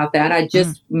me about that.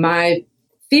 My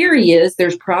theory is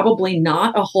there's probably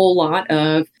not a whole lot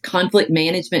of conflict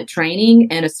management training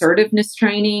and assertiveness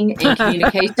training and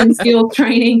communication skills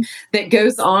training that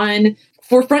goes on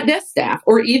for front desk staff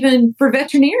or even for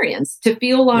veterinarians to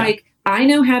feel like I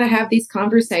know how to have these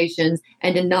conversations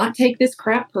and to not take this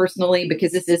crap personally,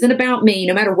 because this isn't about me.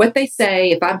 No matter what they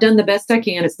say, if I've done the best I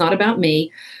can, it's not about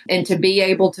me. And to be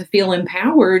able to feel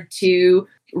empowered to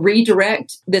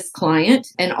redirect this client,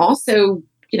 and also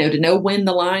to know when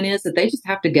the line is that they just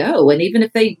have to go. And even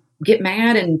if they get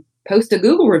mad and post a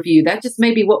Google review, that just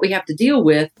may be what we have to deal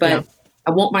with. But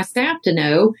I want my staff to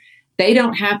know they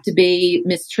don't have to be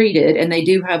mistreated, and they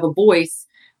do have a voice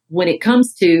when it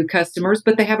comes to customers,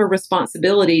 but they have a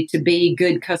responsibility to be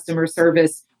good customer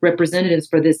service representatives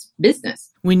for this business.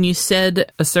 When you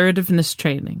said assertiveness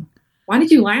training, why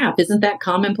did you laugh? Isn't that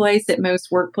commonplace at most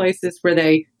workplaces where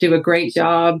they do a great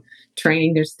job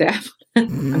training their staff?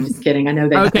 I'm just kidding. I know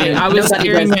that. Okay, I was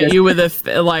staring at you with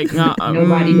nobody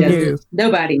does this.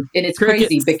 Nobody. And it's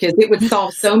crazy because it would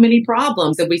solve so many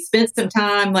problems. And we spent some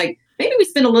time, maybe we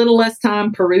spend a little less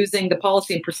time perusing the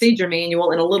policy and procedure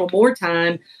manual and a little more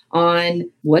time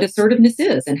on what assertiveness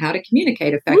is and how to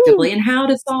communicate effectively and how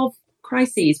to solve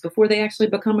crises before they actually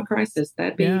become a crisis.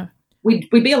 That'd be, we'd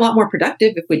be a lot more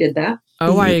productive if we did that.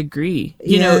 Oh, I agree.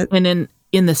 You know, and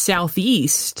in the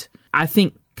Southeast, I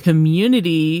think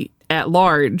community at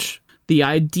large, the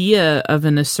idea of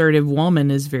an assertive woman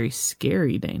is very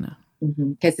scary, Dana.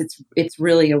 Because it's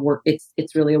really a word.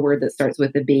 It's really a word that starts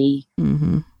with a B.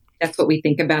 Mm-hmm. That's what we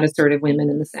think about assertive women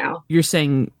in the South. You're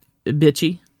saying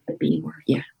bitchy? The B word,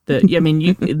 yeah. I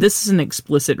mean, this is an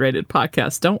explicit rated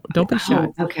podcast. Don't be shy.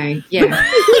 Oh, okay. Yeah.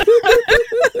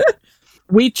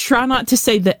 We try not to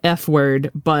say the F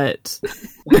word, but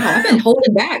Wow, I've been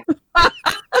holding back.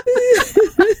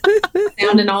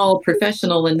 Sounding all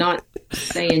professional and not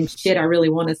saying shit I really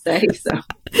want to say. So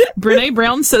Brene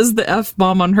Brown says the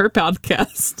F-bomb on her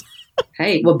podcast.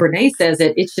 hey, well, Brene says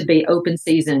it should be open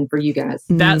season for you guys.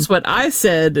 That's what I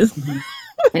said. And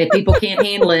if people can't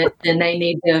handle it, then they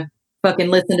need to fucking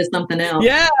listen to something else.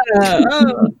 Yeah.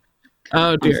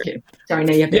 Oh dear. Sorry,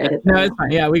 no, you have to edit. No, it's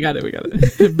fine. Yeah, we got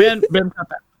it. Ben cut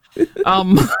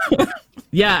that.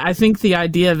 Yeah, I think the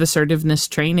idea of assertiveness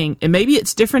training, and maybe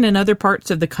it's different in other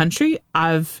parts of the country.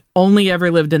 I've only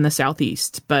ever lived in the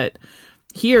Southeast, but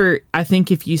here, I think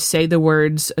if you say the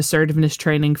words assertiveness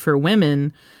training for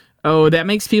women, that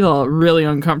makes people really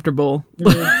uncomfortable.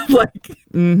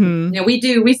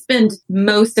 We spend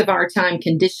most of our time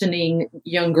conditioning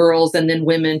young girls and then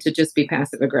women to just be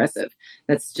passive aggressive.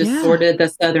 That's just sort of the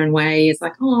Southern way. It's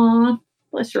like, aw,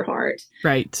 bless your heart.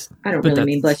 Right. I don't really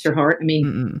mean bless your heart. I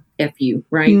mean, F you,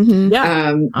 right? Mm-hmm.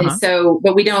 Yeah. And so,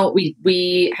 but we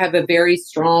have a very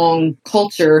strong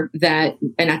culture that,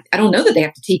 and I don't know that they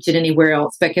have to teach it anywhere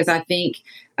else, because I think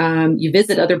you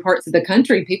visit other parts of the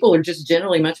country, people are just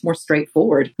generally much more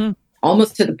straightforward.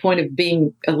 Almost to the point of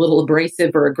being a little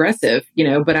abrasive or aggressive,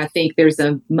 but I think there's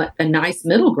a nice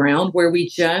middle ground where we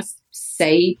just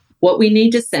say what we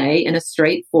need to say in a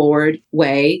straightforward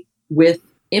way with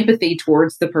empathy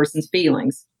towards the person's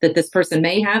feelings. That this person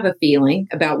may have a feeling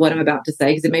about what I'm about to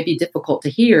say, because it may be difficult to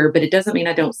hear, but it doesn't mean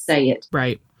I don't say it.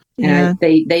 Right. And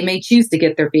they may choose to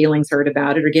get their feelings hurt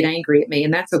about it or get angry at me,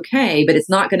 and that's okay. But it's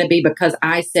not going to be because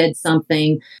I said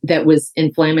something that was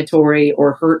inflammatory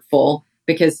or hurtful,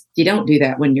 because you don't do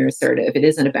that when you're assertive. It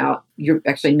isn't about, you're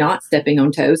actually not stepping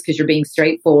on toes because you're being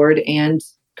straightforward and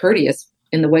courteous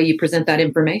in the way you present that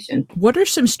information. What are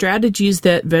some strategies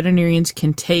that veterinarians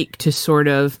can take to sort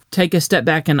of take a step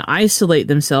back and isolate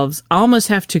themselves? I almost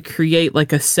have to create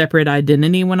like a separate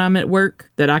identity when I'm at work,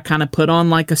 that I kind of put on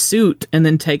like a suit and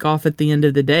then take off at the end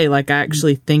of the day. Like I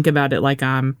actually think about it like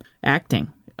I'm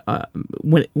acting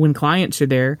when clients are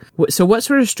there. So what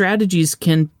sort of strategies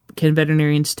can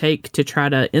veterinarians take to try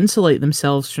to insulate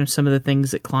themselves from some of the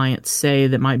things that clients say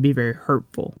that might be very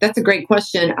hurtful? That's a great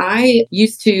question. I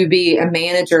used to be a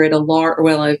manager at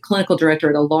a clinical director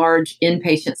at a large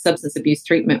inpatient substance abuse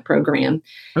treatment program.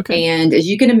 Okay. And as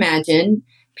you can imagine,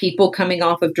 people coming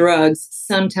off of drugs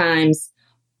sometimes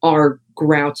are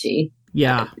grouchy.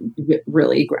 Yeah.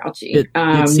 Really grouchy.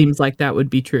 It seems like that would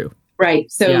be true.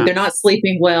 Right. So they're not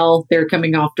sleeping well. They're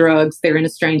coming off drugs. They're in a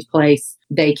strange place.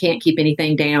 They can't keep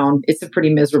anything down. It's a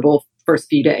pretty miserable first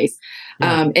few days.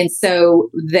 Yeah. And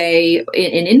so they,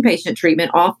 in inpatient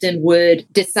treatment, often would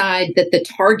decide that the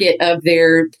target of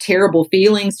their terrible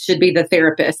feelings should be the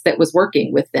therapist that was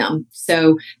working with them.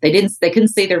 So they couldn't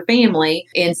see their family.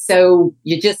 And so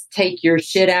you just take your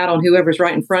shit out on whoever's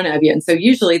right in front of you. And so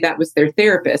usually that was their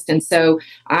therapist. And so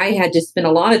I had to spend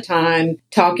a lot of time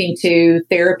talking to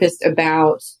therapists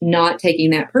about not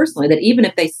taking that personally, that even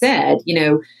if they said,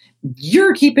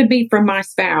 you're keeping me from my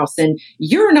spouse, and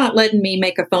you're not letting me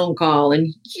make a phone call,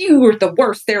 and you were the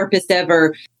worst therapist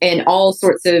ever, and all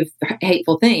sorts of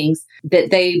hateful things,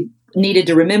 that they needed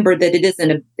to remember that it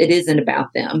isn't about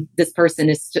them. This person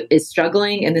is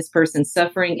struggling, and this person's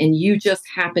suffering, and you just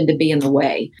happen to be in the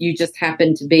way. You just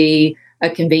happen to be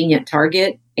a convenient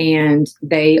target, and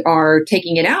they are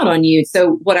taking it out on you.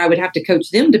 So what I would have to coach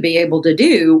them to be able to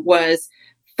do was,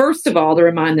 first of all, to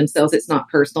remind themselves it's not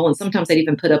personal. And sometimes they'd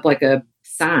even put up like a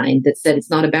sign that said it's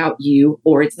not about you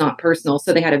or it's not personal.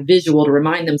 So they had a visual to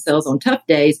remind themselves on tough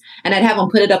days. And I'd have them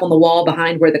put it up on the wall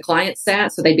behind where the client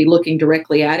sat. So they'd be looking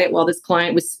directly at it while this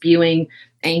client was spewing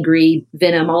angry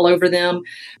venom all over them.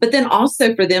 But then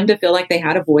also for them to feel like they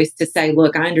had a voice to say,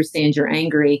 look, I understand you're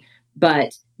angry,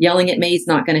 but yelling at me is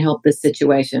not going to help this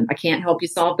situation. I can't help you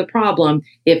solve the problem.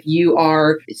 If you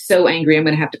are so angry, I'm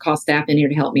going to have to call staff in here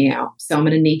to help me out. So I'm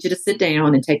going to need you to sit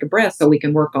down and take a breath so we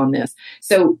can work on this.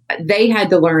 So they had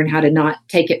to learn how to not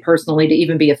take it personally to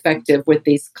even be effective with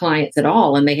these clients at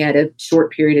all. And they had a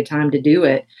short period of time to do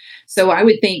it. So I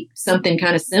would think something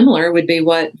kind of similar would be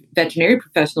what veterinary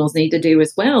professionals need to do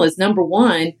as well. Is number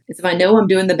one, is if I know I'm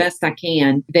doing the best I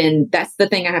can, then that's the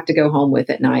thing I have to go home with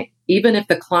at night. Even if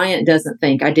the client doesn't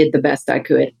think I did the best I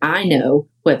could, I know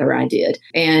whether I did.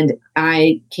 And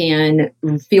I can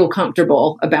feel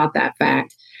comfortable about that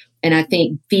fact. And I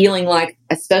think feeling like,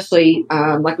 especially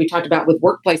like we talked about with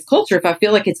workplace culture, if I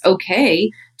feel like it's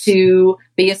okay to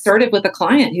be assertive with a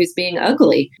client who's being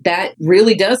ugly, that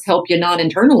really does help you not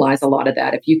internalize a lot of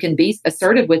that. If you can be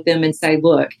assertive with them and say,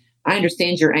 look, I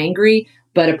understand you're angry,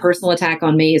 but a personal attack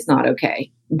on me is not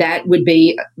okay. That would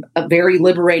be a very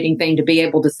liberating thing to be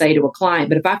able to say to a client.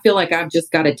 But if I feel like I've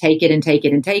just got to take it and take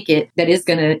it and take it, that is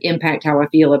going to impact how I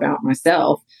feel about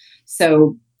myself.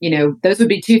 So, those would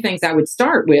be two things I would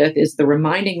start with, is the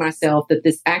reminding myself that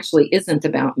this actually isn't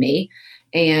about me,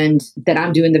 and that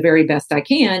I'm doing the very best I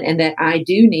can, and that I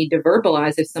do need to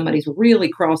verbalize if somebody's really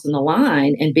crossing the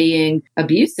line and being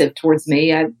abusive towards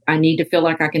me. I need to feel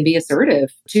like I can be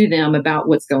assertive to them about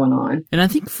what's going on. And I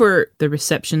think for the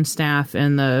reception staff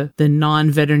and the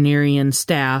non-veterinarian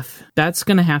staff, that's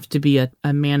going to have to be a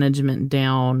management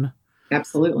down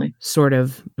Absolutely. sort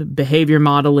of behavior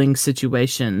modeling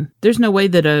situation. There's no way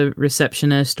that a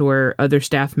receptionist or other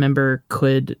staff member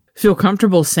could feel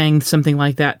comfortable saying something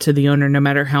like that to the owner, no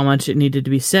matter how much it needed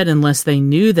to be said, unless they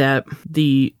knew that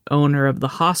the owner of the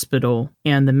hospital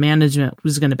and the management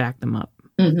was going to back them up.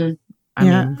 Mm-hmm.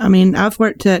 I mean, I've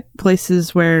worked at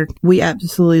places where we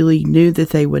absolutely knew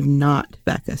that they would not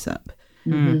back us up.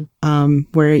 Mm-hmm.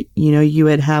 Where, you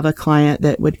would have a client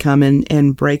that would come in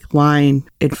and break line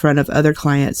in front of other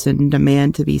clients and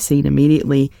demand to be seen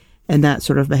immediately. And that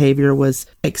sort of behavior was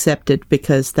accepted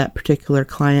because that particular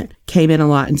client came in a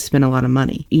lot and spent a lot of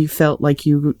money. You felt like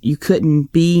you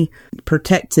couldn't be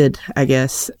protected, I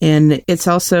guess. And it's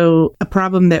also a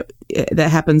problem that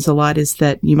happens a lot, is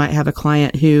that you might have a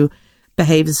client who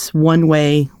behaves one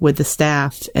way with the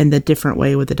staff and the different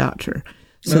way with the doctor.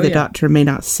 So the doctor may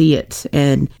not see it.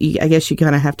 And I guess you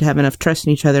kind of have to have enough trust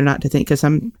in each other not to think, because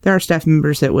there are staff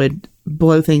members that would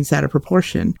blow things out of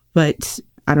proportion. But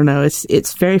I don't know.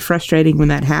 It's very frustrating when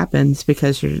that happens,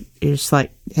 because you're just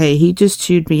like, hey, he just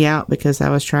chewed me out because I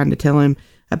was trying to tell him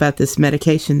about this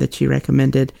medication that you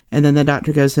recommended. And then the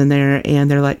doctor goes in there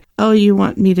and they're like, oh, you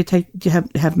want me to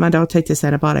have my dog take this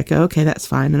antibiotic? Oh, okay, that's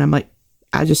fine. And I'm like,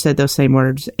 I just said those same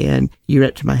words and you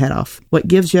ripped my head off. What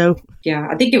gives, Joe? Yeah,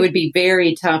 I think it would be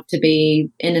very tough to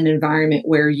be in an environment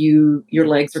where your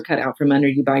legs are cut out from under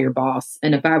you by your boss.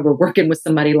 And if I were working with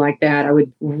somebody like that, I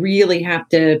would really have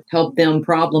to help them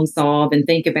problem solve and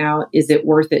think about, is it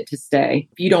worth it to stay?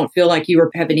 If you don't feel like you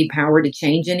have any power to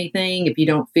change anything, if you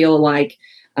don't feel like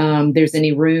there's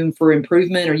any room for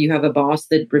improvement, or you have a boss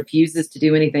that refuses to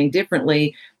do anything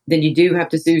differently, then you do have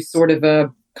to do sort of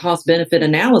a cost benefit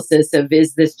analysis of,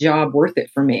 is this job worth it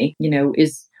for me?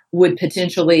 Would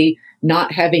potentially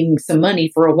not having some money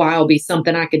for a while be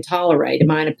something I could tolerate? Am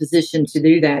I in a position to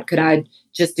do that? Could I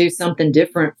just do something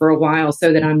different for a while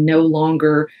so that I'm no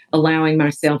longer allowing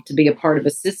myself to be a part of a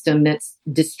system that's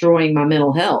destroying my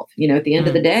mental health? At the end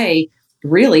of the day,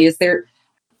 really, is there?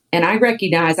 And I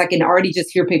recognize, I can already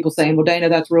just hear people saying, well, Dana,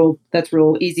 that's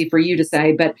real easy for you to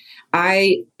say. But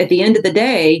at the end of the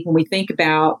day, when we think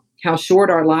about how short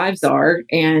our lives are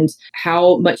and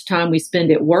how much time we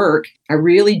spend at work, I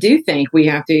really do think we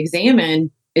have to examine,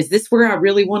 is this where I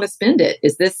really want to spend it?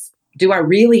 Do I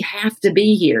really have to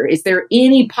be here? Is there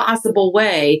any possible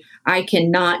way I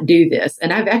cannot do this?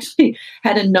 And I've actually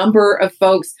had a number of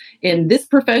folks in this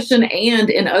profession and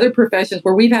in other professions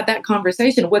where we've had that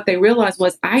conversation. What they realized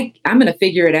was, I'm going to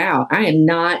figure it out. I am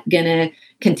not going to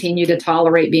continue to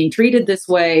tolerate being treated this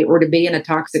way or to be in a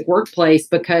toxic workplace,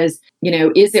 because,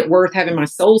 is it worth having my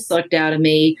soul sucked out of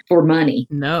me for money?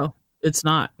 No, it's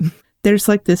not. There's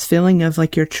like this feeling of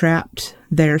like you're trapped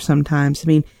there sometimes. I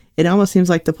mean, it almost seems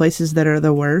like the places that are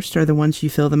the worst are the ones you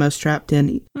feel the most trapped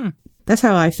in. That's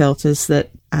how I felt, is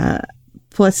that,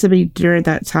 plus, I mean, during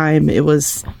that time, I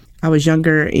was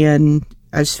younger, and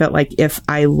I just felt like if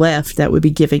I left, that would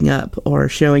be giving up or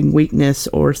showing weakness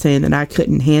or saying that I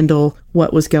couldn't handle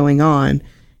what was going on.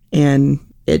 And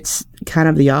it's kind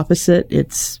of the opposite.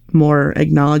 It's more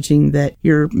acknowledging that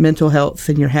your mental health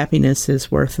and your happiness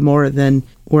is worth more than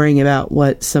worrying about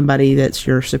what somebody that's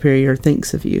your superior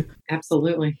thinks of you.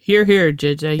 Absolutely. Hear, hear,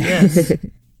 JJ. Yes.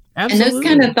 Absolutely. And those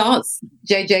kind of thoughts,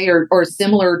 JJ, are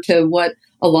similar to what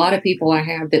a lot of people I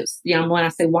have that's, when I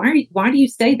say, why do you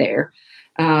stay there?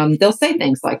 They'll say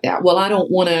things like that. Well, I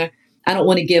don't want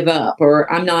to give up,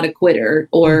 or I'm not a quitter,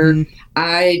 or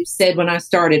I said when I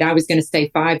started I was going to stay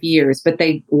 5 years, but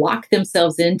they lock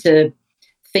themselves into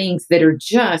things that are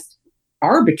just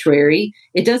arbitrary.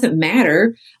 It doesn't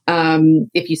matter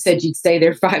if you said you'd stay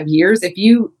there 5 years. If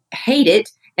you hate it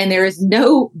and there's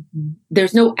no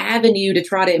avenue to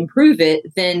try to improve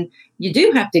it, then you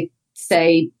do have to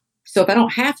say, so if I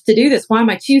don't have to do this, why am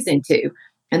I choosing to?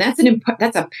 And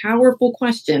that's a powerful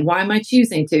question. Why am I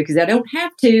choosing to? Because I don't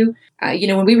have to.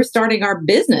 When we were starting our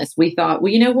business, we thought,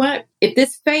 well, you know what? If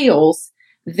this fails,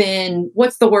 then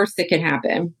what's the worst that can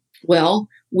happen? Well,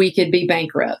 we could be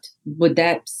bankrupt. Would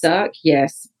that suck?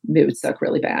 Yes, it would suck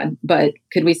really bad. But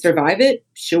could we survive it?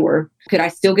 Sure. Could I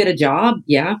still get a job?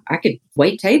 Yeah, I could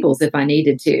wait tables if I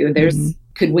needed to.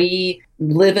 Could we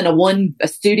live in a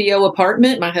studio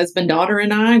apartment, my husband, daughter,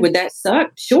 and I? Would that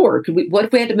suck? Sure. What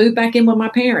if we had to move back in with my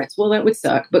parents? Well, that would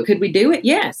suck. But could we do it?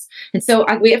 Yes. And so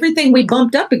everything we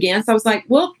bumped up against, I was like,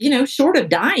 well, short of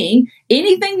dying,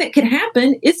 anything that could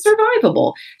happen is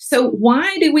survivable. So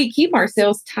why do we keep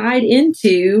ourselves tied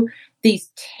into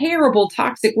these terrible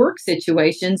toxic work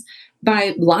situations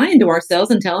by lying to ourselves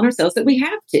and telling ourselves that we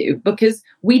have to, because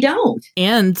we don't?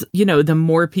 And, the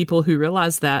more people who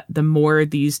realize that, the more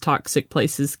these toxic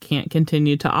places can't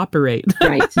continue to operate.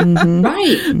 Right.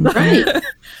 Right.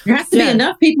 There has to be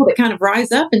enough people that kind of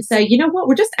rise up and say, you know what,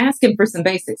 we're just asking for some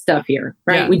basic stuff here,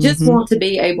 right? Yeah. We just want to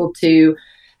be able to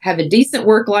have a decent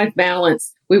work-life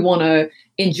balance. We want to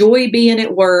enjoy being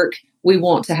at work. We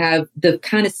want to have the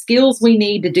kind of skills we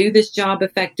need to do this job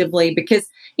effectively, because,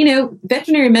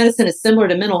 veterinary medicine is similar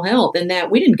to mental health in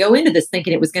that we didn't go into this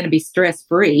thinking it was going to be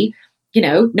stress-free.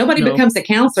 Nobody becomes a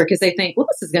counselor because they think, well,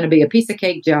 this is going to be a piece of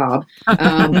cake job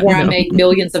where I make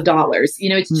millions of dollars.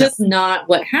 It's just not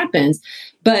what happens.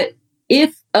 But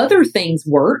if other things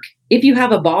work, if you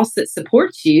have a boss that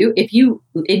supports you, if you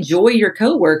enjoy your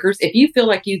coworkers, if you feel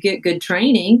like you get good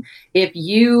training, if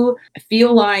you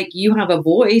feel like you have a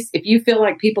voice, if you feel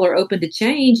like people are open to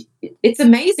change, it's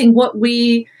amazing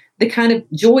the kind of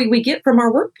joy we get from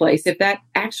our workplace if that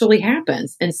actually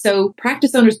happens. And so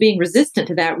practice owners being resistant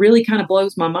to that really kind of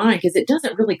blows my mind, because it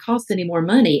doesn't really cost any more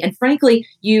money. And frankly,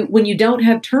 when you don't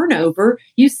have turnover,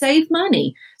 you save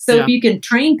money. So if you can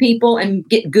train people and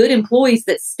get good employees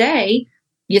that stay,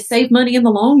 you save money in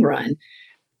the long run.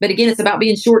 But again, it's about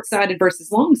being short-sighted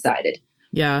versus long-sighted.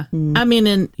 Yeah. I mean,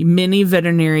 and many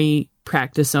veterinary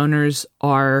practice owners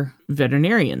are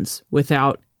veterinarians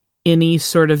without any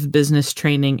sort of business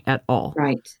training at all.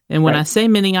 Right. And when I say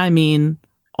many, I mean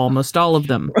almost all of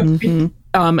them,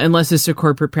 unless it's a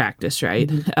corporate practice, right?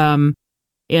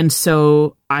 And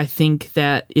so I think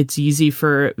that it's easy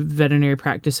for veterinary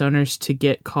practice owners to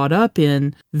get caught up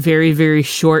in very, very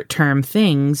short-term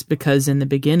things, because in the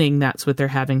beginning, that's what they're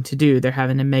having to do. They're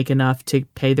having to make enough to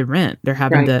pay the rent. They're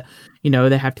having to,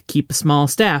 they have to keep a small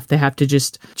staff. They have to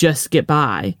just get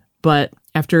by. But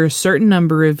after a certain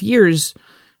number of years,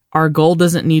 our goal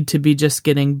doesn't need to be just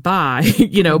getting by,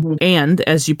 and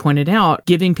as you pointed out,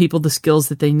 giving people the skills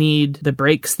that they need, the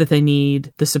breaks that they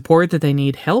need, the support that they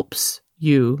need helps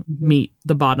you meet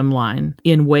the bottom line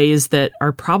in ways that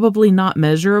are probably not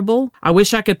measurable. I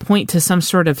wish I could point to some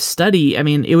sort of study. I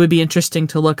mean, it would be interesting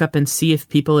to look up and see if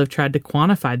people have tried to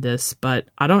quantify this, but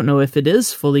I don't know if it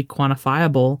is fully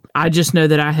quantifiable. I just know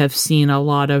that I have seen a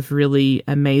lot of really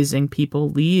amazing people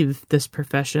leave this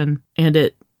profession,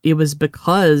 and it was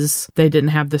because they didn't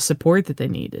have the support that they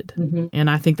needed. And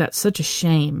I think that's such a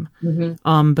shame,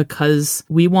 because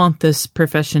we want this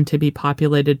profession to be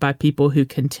populated by people who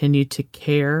continue to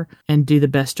care and do the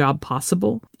best job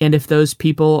possible. And if those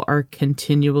people are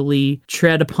continually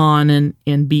tread upon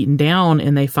and beaten down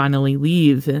and they finally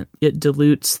leave, it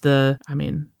dilutes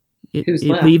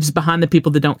it leaves behind the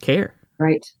people that don't care.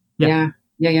 Right. Yeah.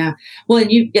 Well,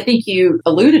 and I think you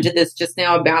alluded to this just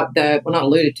now about not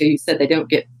alluded to, you said they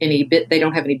don't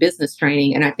have any business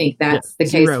training. And I think that's the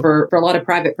case for a lot of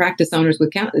private practice owners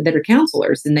that are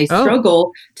counselors, and they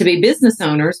struggle to be business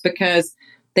owners because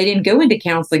they didn't go into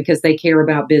counseling because they care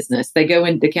about business. They go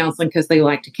into counseling because they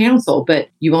like to counsel, but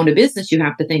you own a business, you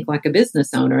have to think like a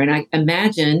business owner. And I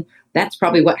imagine that's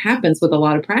probably what happens with a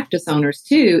lot of practice owners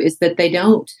too, is that they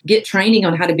don't get training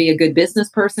on how to be a good business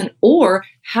person or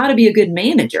how to be a good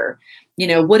manager.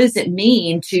 What does it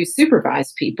mean to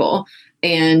supervise people?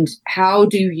 And how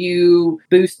do you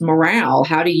boost morale?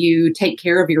 How do you take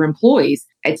care of your employees?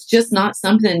 It's just not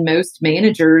something most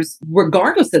managers,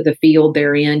 regardless of the field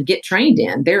they're in, get trained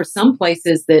in. There are some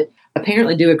places that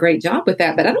apparently do a great job with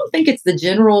that, but I don't think it's the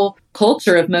general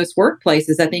culture of most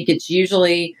workplaces. I think it's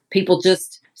usually people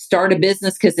just start a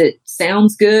business because it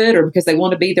sounds good, or because they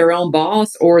want to be their own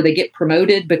boss, or they get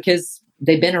promoted because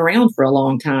they've been around for a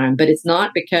long time. But it's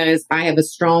not because I have a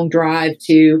strong drive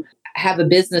to have a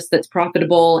business that's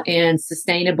profitable and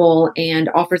sustainable and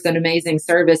offers an amazing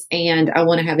service, and I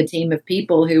want to have a team of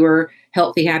people who are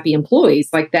healthy, happy employees.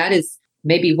 Like, that is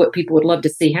maybe what people would love to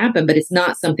see happen, but it's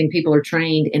not something people are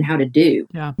trained in how to do.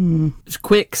 Yeah. Just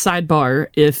quick sidebar.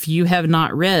 If you have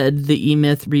not read The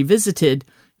E-Myth Revisited,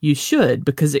 you should,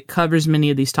 because it covers many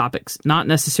of these topics, not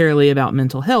necessarily about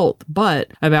mental health,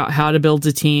 but about how to build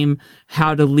a team,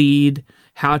 how to lead,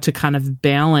 how to kind of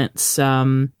balance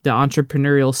the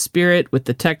entrepreneurial spirit with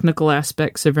the technical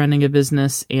aspects of running a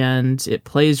business. And it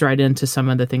plays right into some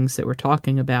of the things that we're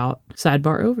talking about.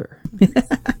 Sidebar over.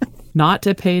 Not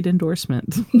a paid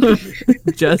endorsement,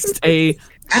 just a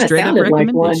straight up recommendation.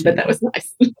 Like one, but that was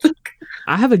nice.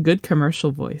 I have a good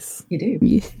commercial voice. You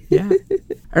do. Yeah.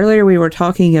 Earlier we were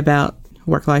talking about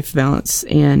work-life balance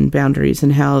and boundaries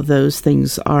and how those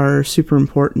things are super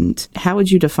important. How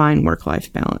would you define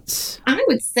work-life balance? I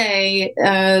would say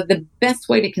the best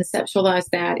way to conceptualize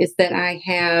that is that I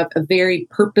have a very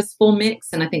purposeful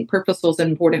mix, and I think purposeful is an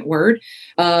important word,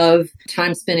 of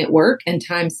time spent at work and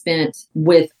time spent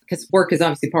with, because work is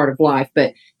obviously part of life,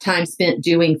 but time spent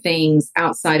doing things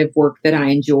outside of work that I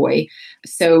enjoy.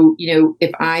 So,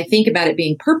 if I think about it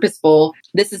being purposeful,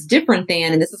 this is different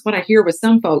than, and this is what I hear with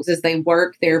some folks, is they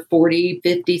work their 40,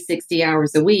 50, 60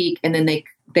 hours a week, and then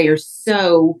they are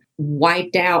so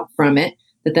wiped out from it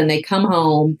that then they come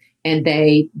home and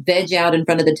they veg out in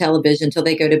front of the television until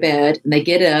they go to bed, and they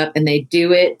get up and they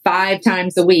do it 5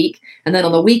 times a week. And then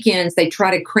on the weekends, they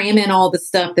try to cram in all the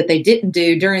stuff that they didn't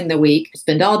do during the week,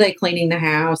 spend all day cleaning the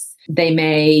house. They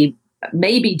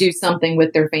maybe do something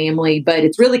with their family, but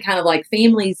it's really kind of like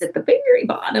families at the very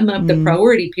bottom of the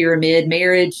priority pyramid,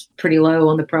 marriage pretty low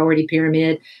on the priority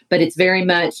pyramid, but it's very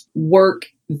much work,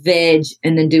 veg,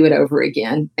 and then do it over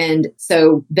again. And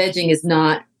so vegging is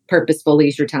not purposeful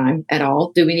leisure time at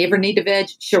all. Do we ever need to veg?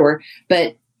 Sure.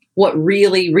 But what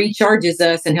really recharges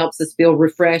us and helps us feel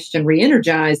refreshed and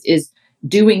re-energized is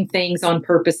doing things on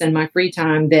purpose in my free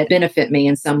time that benefit me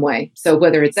in some way. So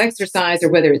whether it's exercise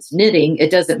or whether it's knitting, it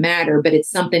doesn't matter, but it's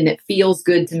something that feels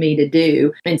good to me to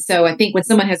do. And so I think when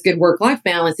someone has good work-life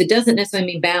balance, it doesn't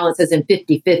necessarily mean balance as in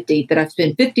 50-50, that I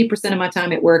spend 50% of my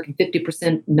time at work and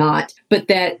 50% not, but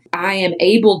that I am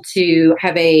able to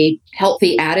have a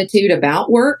healthy attitude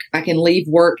about work. I can leave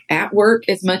work at work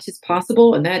as much as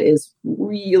possible. And that is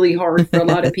really hard for a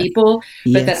lot of people,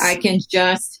 but that I can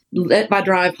just let my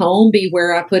drive home be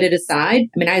where I put it aside.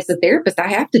 I mean, as a therapist, I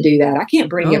have to do that. I can't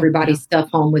bring everybody's stuff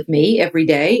home with me every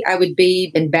day. I would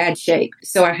be in bad shape.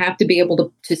 So I have to be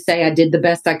able to say I did the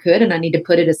best I could and I need to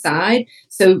put it aside.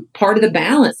 So part of the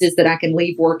balance is that I can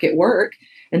leave work at work.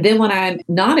 And then when I'm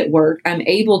not at work, I'm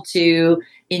able to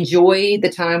enjoy the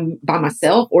time by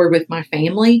myself or with my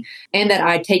family, and that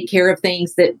I take care of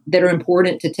things that are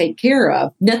important to take care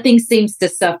of. Nothing seems to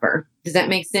suffer. Does that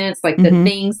make sense? Like the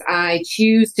things I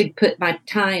choose to put my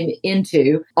time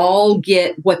into all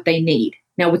get what they need.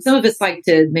 Now, would some of us like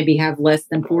to maybe have less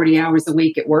than 40 hours a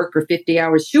week at work or 50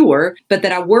 hours? Sure. But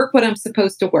that I work what I'm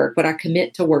supposed to work, what I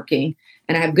commit to working.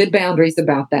 And I have good boundaries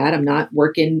about that. I'm not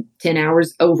working 10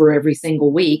 hours over every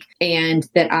single week. And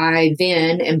that I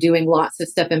then am doing lots of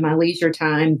stuff in my leisure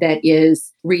time that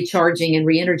is recharging and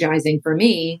re-energizing for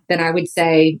me. Then I would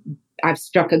say I've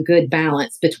struck a good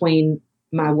balance between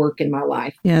my work and my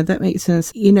life. Yeah, that makes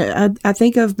sense. I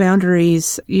think of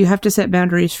boundaries. You have to set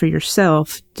boundaries for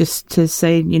yourself, just to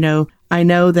say, I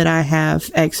know that I have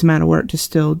X amount of work to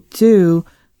still do,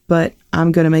 but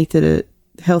I'm going to make the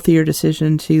healthier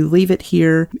decision to leave it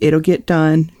here. It'll get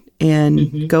done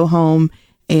and go home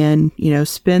and,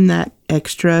 spend that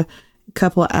extra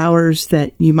couple of hours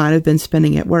that you might have been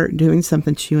spending at work doing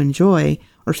something that you enjoy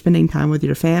or spending time with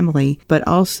your family. But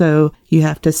also you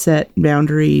have to set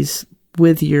boundaries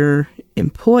with your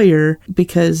employer,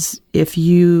 because if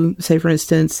you, say, for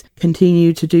instance,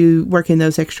 continue to working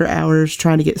those extra hours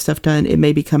trying to get stuff done, it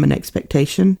may become an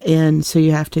expectation. And so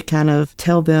you have to kind of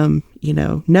tell them,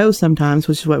 no sometimes,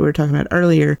 which is what we were talking about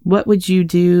earlier. What would you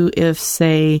do if,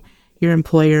 say, your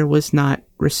employer was not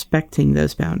respecting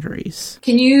those boundaries?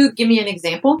 Can you give me an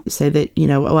example? Say that,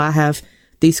 I have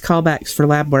these callbacks for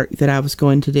lab work that I was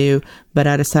going to do, but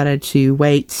I decided to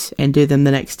wait and do them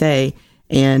the next day.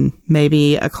 And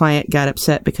maybe a client got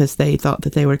upset because they thought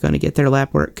that they were going to get their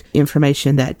lab work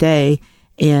information that day.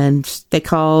 And they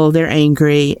call, they're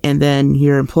angry. And then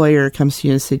your employer comes to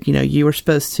you and said, you were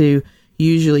supposed to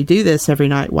usually do this every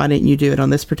night. Why didn't you do it on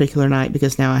this particular night?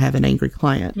 Because now I have an angry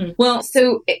client. Well,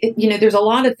 so, there's a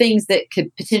lot of things that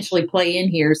could potentially play in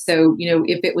here. So,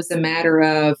 if it was a matter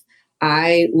of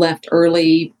I left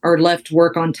early or left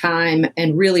work on time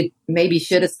and really maybe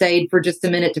should have stayed for just a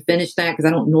minute to finish that because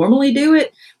I don't normally do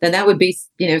it, then that would be,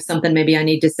 something maybe I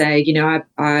need to say,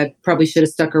 I probably should have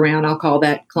stuck around. I'll call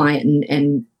that client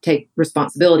and take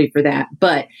responsibility for that.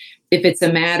 But if it's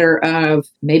a matter of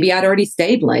maybe I'd already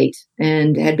stayed late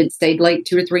and had stayed late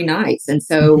 2 or 3 nights. And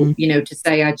so, to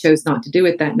say I chose not to do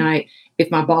it that night,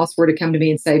 if my boss were to come to me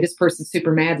and say, this person's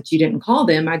super mad that you didn't call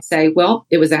them, I'd say, well,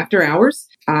 it was after hours.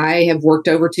 I have worked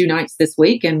over 2 nights this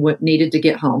week and needed to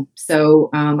get home. So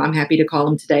I'm happy to call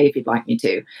them today if you'd like me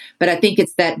to. But I think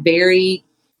it's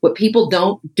what people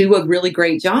don't do a really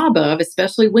great job of,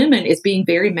 especially women, is being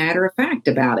very matter of fact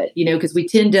about it, because we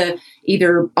tend to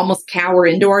either almost cower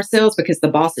into ourselves because the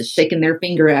boss is shaking their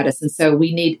finger at us. And so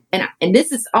we need, and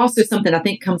this is also something I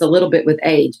think comes a little bit with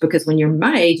age, because when you're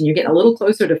my age and you're getting a little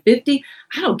closer to 50,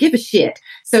 I don't give a shit.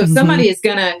 So if somebody is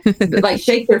going to like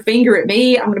shake their finger at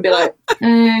me, I'm going to be like,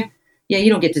 yeah, you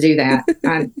don't get to do that.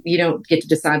 You don't get to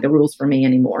decide the rules for me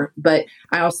anymore. But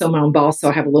I also am my own boss, so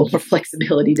I have a little more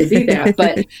flexibility to do that.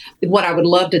 But what I would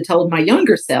love to tell my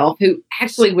younger self, who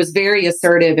actually was very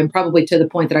assertive and probably to the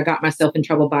point that I got myself in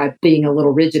trouble by being a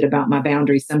little rigid about my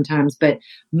boundaries sometimes. But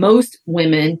most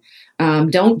women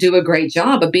don't do a great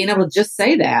job of being able to just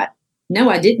say that. No,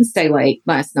 I didn't stay late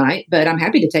last night, but I'm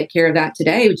happy to take care of that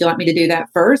today. Would you like me to do that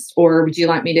first? Or would you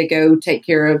like me to go take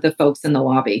care of the folks in the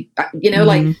lobby?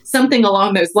 Like something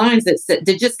along those lines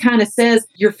that just kind of says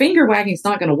your finger wagging is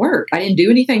not going to work. I didn't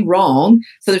do anything wrong.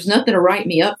 So there's nothing to write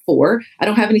me up for. I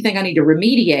don't have anything I need to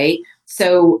remediate.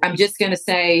 So I'm just going to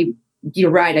say, you're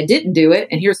right, I didn't do it.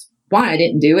 And here's why I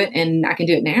didn't do it. And I can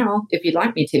do it now if you'd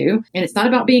like me to. And it's not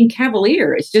about being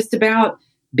cavalier. It's just about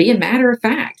being matter of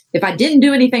fact. If I didn't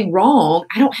do anything wrong,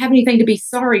 I don't have anything to be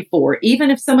sorry for.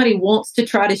 Even if somebody wants to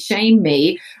try to shame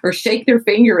me or shake their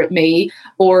finger at me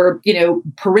or, be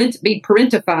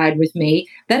parentified with me,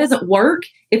 that doesn't work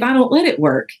if I don't let it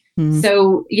work.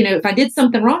 So, if I did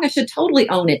something wrong, I should totally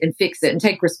own it and fix it and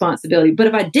take responsibility. But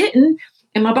if I didn't,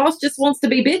 and my boss just wants to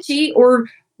be bitchy or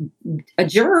a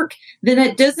jerk, then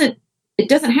it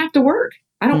doesn't have to work.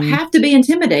 I don't have to be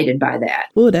intimidated by that.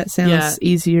 Oh, that sounds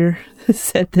easier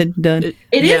said than done.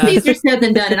 It is easier said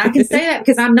than done. And I can say that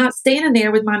because I'm not standing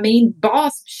there with my mean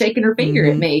boss shaking her finger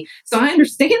at me. So I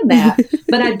understand that.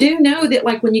 But I do know that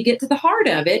like when you get to the heart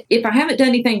of it, if I haven't done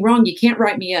anything wrong, you can't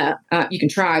write me up. You can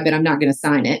try, but I'm not going to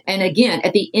sign it. And again,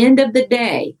 at the end of the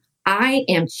day, I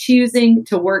am choosing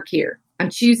to work here. I'm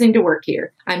choosing to work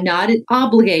here. I'm not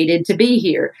obligated to be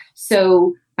here.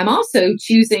 So I'm also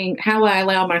choosing how I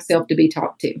allow myself to be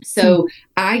talked to. So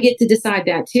I get to decide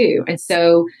that too. And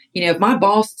so, if my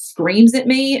boss screams at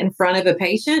me in front of a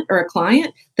patient or a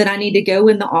client, then I need to go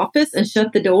in the office and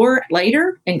shut the door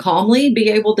later and calmly be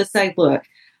able to say, look,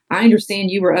 I understand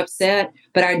you were upset,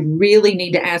 but I really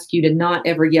need to ask you to not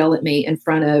ever yell at me in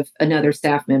front of another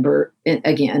staff member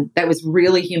again. That was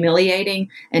really humiliating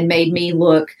and made me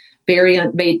look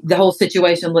made the whole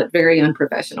situation look very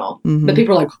unprofessional. But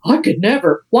people are like, I could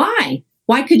never. Why?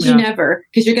 Why could you never?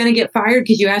 Because you're going to get fired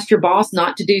because you asked your boss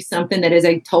not to do something that is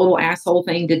a total asshole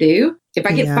thing to do. If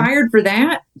I get fired for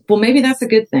that, well, maybe that's a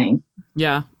good thing.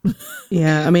 Yeah.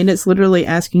 Yeah. I mean, it's literally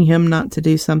asking him not to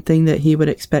do something that he would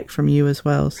expect from you as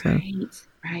well. So.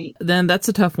 Right. Then that's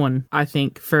a tough one, I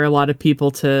think, for a lot of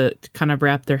people to kind of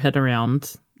wrap their head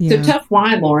around. Yeah. So tough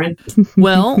why, Lauren?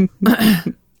 Well...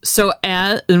 So,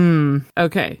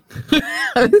 okay.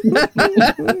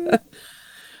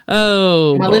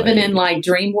 Oh, am I living in like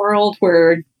dream world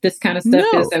where this kind of stuff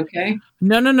is okay?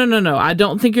 No. I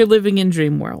don't think you're living in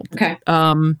dream world. Okay.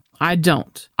 I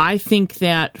don't. I think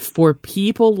that for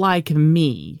people like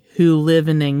me who live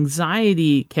in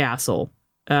Anxiety Castle,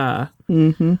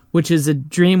 which is a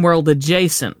dream world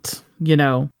adjacent,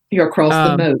 You're across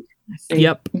the moat.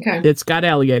 Yep. Okay. It's got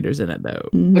alligators in it though.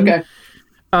 Okay.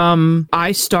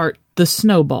 I start the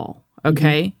snowball,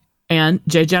 okay? And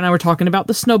JJ and I were talking about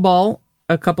the snowball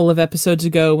a couple of episodes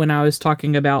ago when I was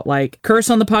talking about, like, curse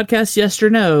on the podcast, yes or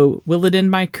no? Will it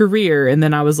end my career? And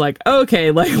then I was like,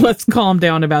 okay, like, let's calm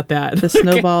down about that. The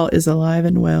snowball is alive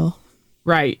and well.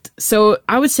 Right. So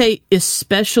I would say,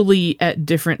 especially at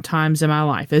different times in my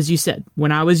life, as you said,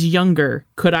 when I was younger,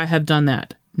 could I have done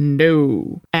that?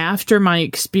 No. After my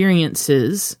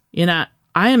experiences,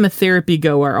 I am a therapy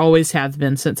goer, always have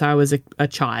been since I was a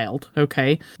child,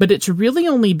 okay? But it's really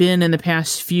only been in the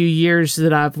past few years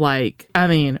that I've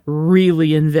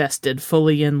really invested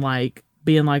fully in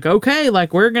being like, okay,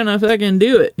 like we're gonna fucking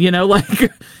do it,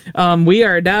 we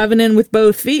are diving in with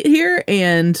both feet here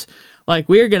and like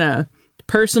we're gonna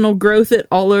personal growth it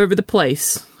all over the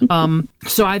place.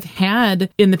 So I've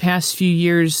had in the past few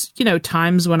years,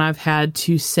 times when I've had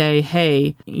to say,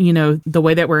 hey, the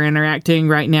way that we're interacting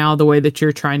right now, the way that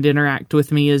you're trying to interact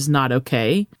with me is not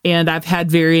okay. And I've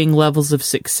had varying levels of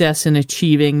success in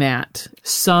achieving that.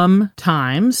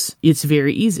 Sometimes it's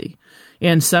very easy.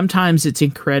 And sometimes it's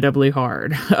incredibly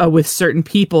hard with certain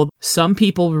people. Some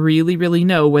people really, really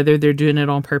know whether they're doing it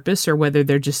on purpose or whether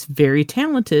they're just very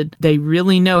talented. They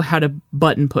really know how to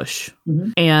button push.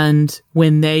 Mm-hmm. And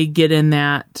when they get in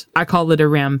that, I call it a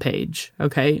rampage.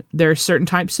 Okay. There are certain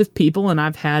types of people, and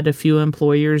I've had a few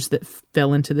employers that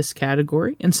fell into this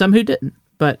category and some who didn't.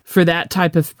 But for that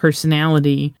type of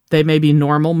personality, they may be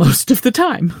normal most of the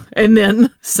time. And then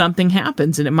something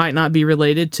happens, and it might not be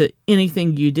related to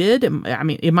anything you did.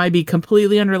 It might be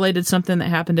completely unrelated to something that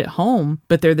happened at home.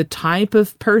 But they're the type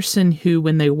of person who,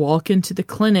 when they walk into the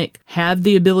clinic, have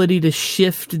the ability to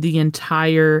shift the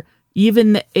entire,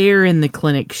 even the air in the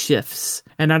clinic shifts.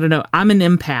 And I don't know, I'm an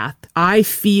empath. I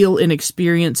feel and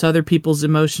experience other people's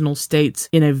emotional states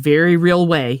in a very real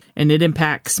way, and it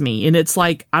impacts me. And it's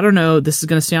like, I don't know, this is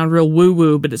going to sound real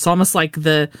woo-woo, but it's almost like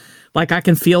I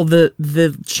can feel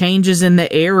the changes in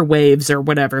the air waves or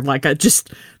whatever. Like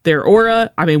their aura.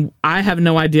 I mean, I have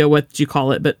no idea what you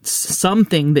call it, but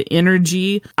something, the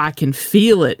energy, I can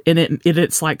feel it. And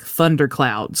it's like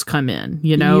thunderclouds come in,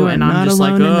 and I'm just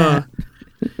like, oh.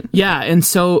 Yeah. And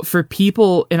so for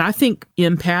people, and I think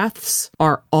empaths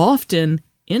are often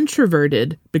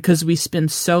introverted because we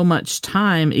spend so much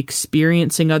time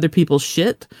experiencing other people's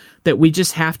shit that we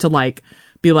just have to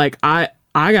be like, I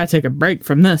got to take a break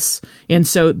from this. And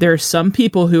so there are some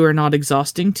people who are not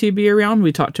exhausting to be around.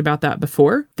 We talked about that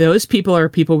before. Those people are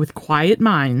people with quiet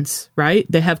minds, right?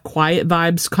 They have quiet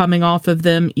vibes coming off of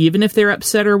them, even if they're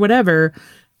upset or whatever.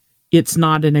 It's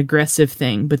not an aggressive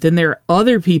thing. But then there are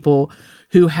other people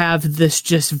who have this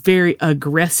just very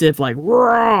aggressive, like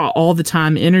raw all the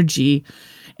time energy.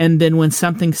 And then when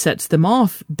something sets them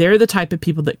off, they're the type of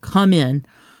people that come in,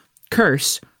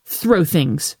 curse, throw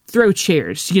things, throw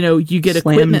chairs, you get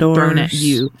Slam equipment doors. Thrown at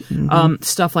you,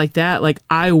 stuff like that. Like,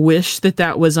 I wish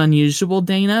that was unusual,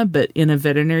 Dana, but in a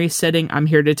veterinary setting, I'm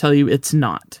here to tell you it's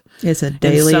not. It's a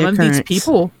daily occurrence. Some of these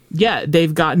people,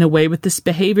 they've gotten away with this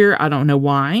behavior. I don't know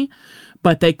why,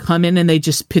 but they come in and they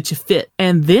just pitch a fit.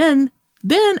 And then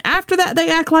after that,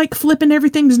 they act like flipping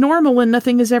everything's normal and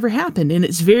nothing has ever happened. And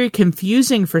it's very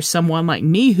confusing for someone like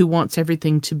me who wants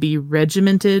everything to be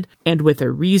regimented and with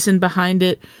a reason behind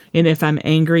it. And if I'm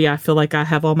angry, I feel like I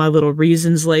have all my little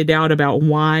reasons laid out about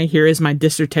why. Here is my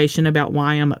dissertation about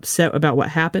why I'm upset about what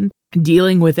happened.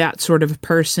 Dealing with that sort of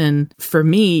person, for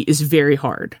me, is very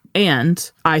hard.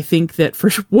 And I think that for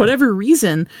whatever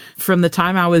reason, from the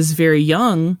time I was very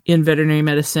young in veterinary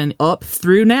medicine up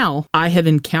through now, I have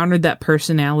encountered that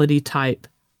personality type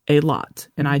a lot.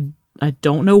 And I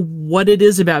don't know what it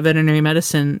is about veterinary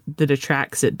medicine that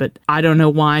attracts it, but I don't know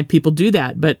why people do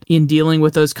that. But in dealing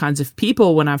with those kinds of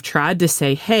people, when I've tried to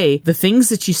say, hey, the things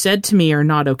that you said to me are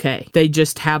not okay, they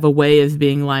just have a way of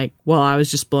being like, well, I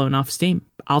was just blowing off steam.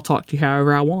 I'll talk to you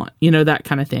however I want, that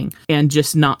kind of thing. And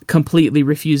just not completely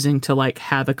refusing to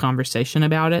have a conversation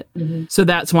about it. Mm-hmm. So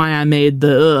that's why I made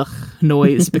the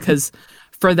noise, because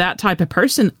for that type of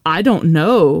person, I don't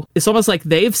know. It's almost like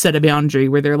they've set a boundary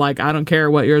where they're like, I don't care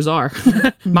what yours are.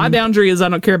 My boundary is I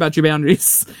don't care about your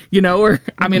boundaries, or,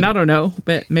 I don't know,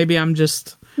 but maybe I'm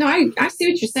just... No, I see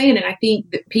what you're saying. And I think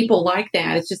that people like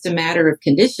that, it's just a matter of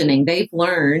conditioning. They've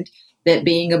learned that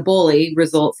being a bully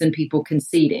results in people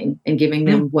conceding and giving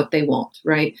them what they want,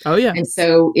 right? Oh, yeah. And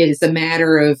so it is a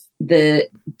matter of the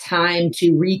time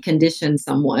to recondition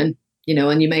someone,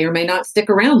 and you may or may not stick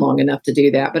around long enough to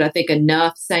do that. But I think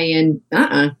enough saying,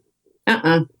 it's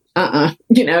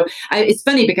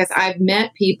funny because I've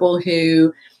met people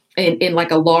who in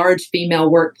like a large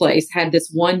female workplace had this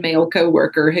one male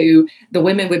coworker who the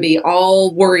women would be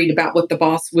all worried about what the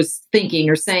boss was thinking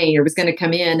or saying or was going to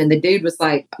come in. And the dude was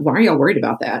like, why are y'all worried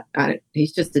about that?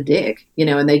 He's just a dick,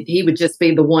 and he would just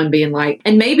be the one being like,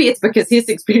 and maybe it's because his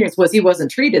experience was he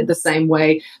wasn't treated the same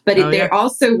way, but there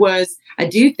also was, I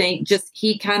do think just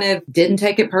he kind of didn't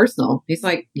take it personal. He's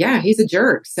like, yeah, he's a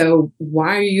jerk. So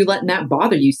why are you letting that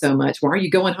bother you so much? Why are you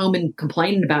going home and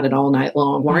complaining about it all night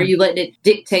long? Why are you letting it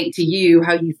dictate to you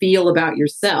how you feel about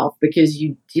yourself? Because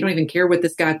you don't even care what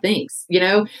this guy thinks,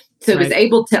 So right. Was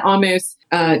able to almost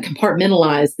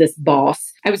compartmentalize this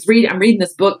boss. I'm reading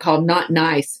this book called Not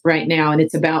Nice right now, and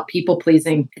it's about people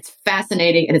pleasing. It's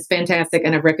fascinating and it's fantastic,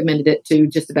 and I've recommended it to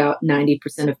just about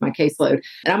 90% of my caseload.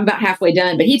 And I'm about halfway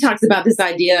done, but he talks about this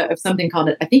idea of something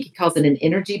called, I think he calls it an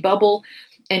energy bubble.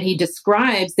 And he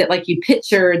describes that like you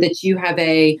picture that you have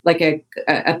a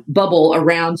bubble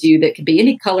around you that could be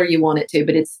any color you want it to,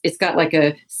 but it's got like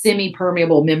a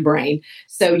semi-permeable membrane.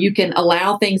 So you can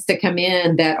allow things to come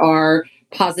in that are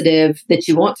positive that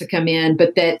you want to come in,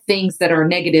 but that things that are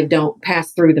negative don't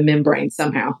pass through the membrane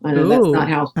somehow. I know that's not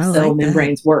how cell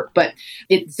membranes work, but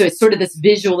so it's sort of this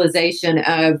visualization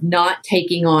of not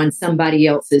taking on somebody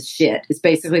else's shit. It's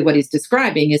basically what he's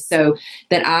describing, is so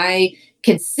that I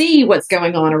can see what's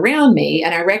going on around me.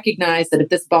 And I recognize that if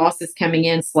this boss is coming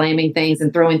in, slamming things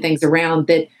and throwing things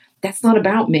around, that's not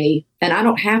about me. And I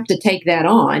don't have to take that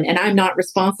on. And I'm not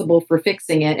responsible for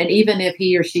fixing it. And even if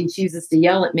he or she chooses to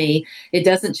yell at me, it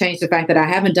doesn't change the fact that I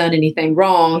haven't done anything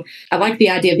wrong. I like the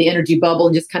idea of the energy bubble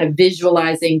and just kind of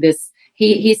visualizing this.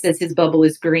 He says his bubble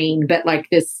is green, but like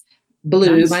this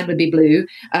blue, mine would be blue,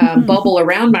 bubble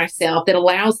around myself that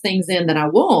allows things in that I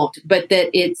won't, but that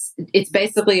it's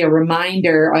basically a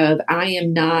reminder of I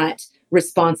am not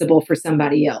responsible for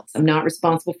somebody else. I'm not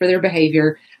responsible for their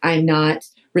behavior. I'm not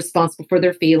responsible for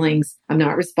their feelings. I'm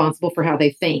not responsible for how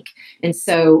they think. And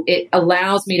so it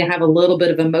allows me to have a little bit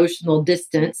of emotional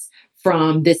distance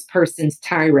from this person's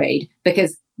tirade,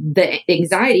 because the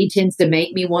anxiety tends to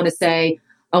make me want to say,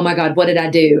 oh my God, what did I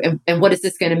do? And what is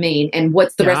this going to mean? And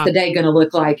what's the rest of the day going to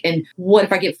look like? And what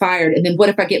if I get fired? And then what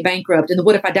if I get bankrupt? And then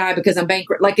what if I die because I'm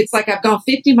bankrupt? Like, it's like I've gone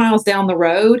 50 miles down the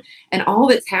road and all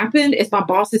that's happened is my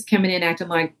boss is coming in acting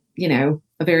like, a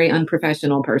very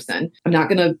unprofessional person. I'm not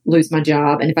going to lose my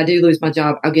job. And if I do lose my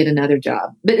job, I'll get another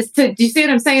job. But do you see what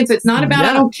I'm saying? So it's not about,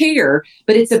 I don't care,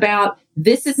 but it's about,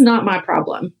 this is not my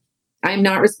problem. I'm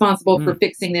not responsible for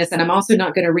fixing this. And I'm also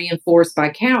not going to reinforce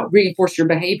your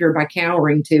behavior by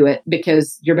cowering to it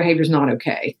because your behavior is not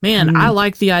okay. Man, I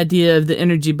like the idea of the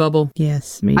energy bubble.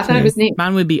 Yes, me too. I thought it was neat.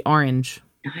 Mine would be orange.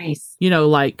 Nice.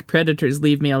 Like predators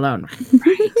leave me alone.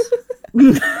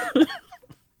 Right.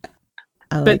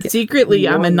 But secretly,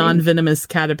 I'm a non-venomous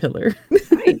caterpillar.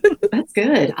 Right. That's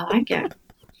good. I like it.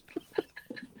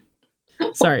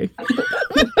 Sorry.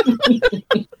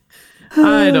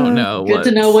 I don't know. Good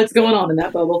to know what's going on in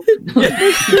that bubble.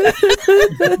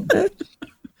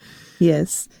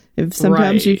 Yes.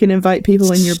 Sometimes you can invite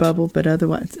people in your bubble, but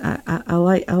otherwise, I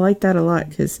like that a lot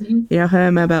because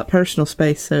I'm about personal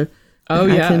space. So I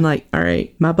can all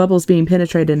right, my bubble's being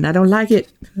penetrated and I don't like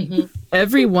it. Mm-hmm.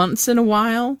 Every once in a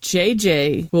while,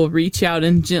 JJ will reach out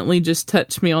and gently just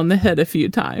touch me on the head a few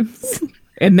times.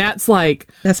 And that's my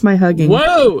hugging.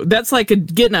 Whoa, that's like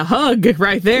getting a hug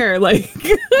right there.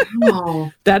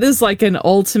 That is like an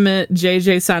ultimate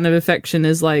JJ sign of affection,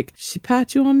 is like, she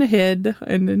pat you on the head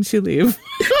and then she leave.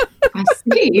 I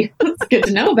see. That's good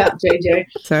to know about JJ.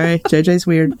 Sorry, JJ's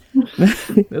weird.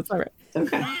 That's all right.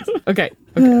 Okay.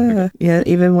 Yeah,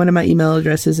 even one of my email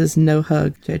addresses is no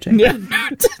hug, JJ. Yeah.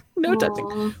 No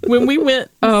touching. When we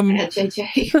went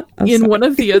JJ. in one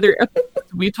of the other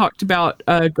episodes, we talked about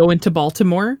going to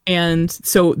Baltimore. And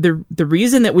so the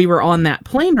reason that we were on that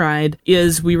plane ride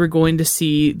is we were going to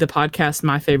see the podcast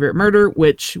My Favorite Murder,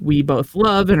 which we both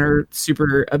love and are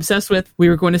super obsessed with. We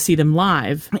were going to see them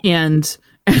live. And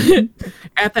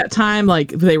at that time,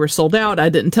 they were sold out. I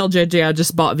didn't tell JJ, I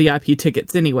just bought VIP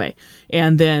tickets anyway.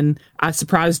 And then I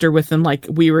surprised her with them.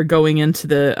 We were going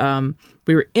into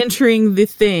we were entering the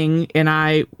thing, and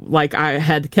I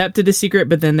had kept it a secret,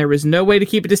 but then there was no way to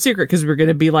keep it a secret because we were going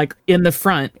to be in the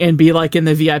front and be in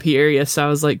the VIP area. So I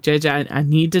was like, JJ, I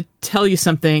need to tell you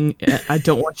something. I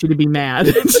don't want you to be mad.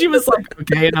 And she was like,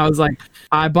 okay. And I was like,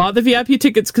 I bought the VIP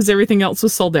tickets because everything else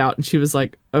was sold out. And she was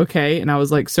like, okay. And I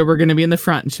was like, so we're going to be in the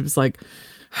front. And she was like,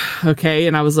 okay.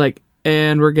 And I was like,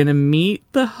 and we're going to meet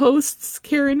the hosts,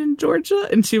 Karen and Georgia.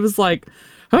 And she was like,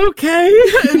 okay.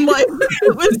 And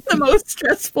it was the most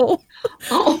stressful.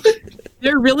 Oh.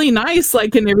 They're really nice,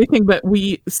 and everything, but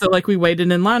we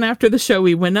waited in line after the show.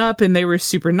 We went up and they were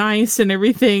super nice and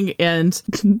everything. And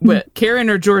Karen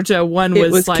or Georgia, one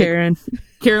was Karen.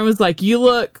 Karen was like, you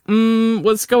look,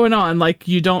 what's going on?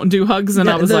 You don't do hugs? And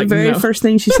I was like, the very first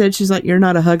thing she said, she's like, you're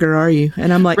not a hugger, are you?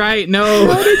 And I'm like, right,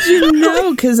 no. How did you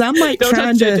know? Because I'm trying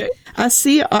to, JJ. I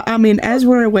see, as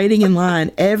we're waiting in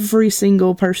line, every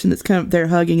single person that's come up there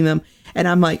hugging them. And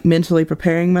I'm mentally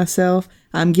preparing myself.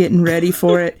 I'm getting ready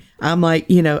for it. I'm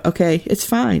okay, it's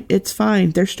fine. It's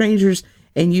fine. They're strangers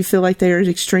and you feel like they're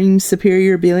extreme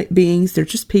superior beings. They're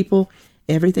just people.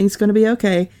 Everything's going to be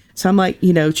okay. So I'm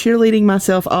cheerleading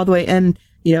myself all the way. And,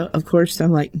 of course,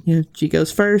 I'm she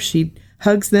goes first. She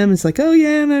hugs them. It's oh,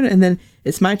 yeah. And then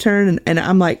it's my turn. And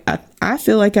I'm I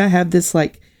feel like I have this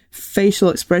facial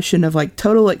expression of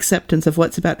total acceptance of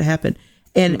what's about to happen.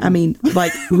 And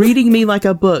reading me like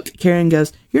a book, Karen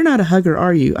goes, you're not a hugger,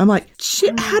 are you? I'm like,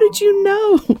 shit, how did you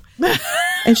know?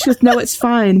 And she goes, no, it's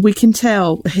fine. We can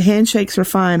tell. Handshakes are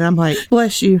fine. And I'm like,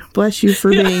 bless you for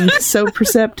being so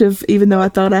perceptive. Even though I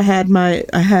thought I had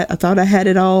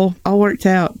it all worked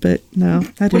out, but no, I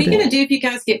didn't. What are you going to do if you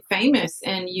guys get famous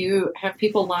and you have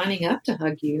people lining up to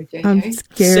hug you, JJ? I'm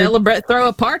scared. Celebrate, throw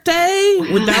a party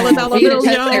with Dollar Are you going to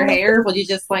touch Bill. their hair? Will you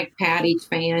just like pat each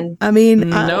fan? I mean,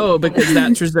 No, because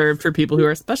that's reserved for people who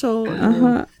are special.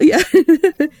 yeah.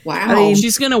 Wow. I mean,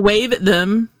 She's gonna wave at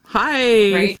them.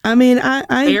 Hi. Right. I mean, I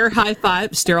Air high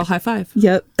five, sterile high five.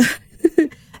 Yep.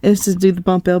 It's to do the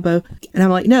bump elbow. And I'm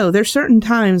like, no, there's certain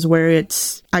times where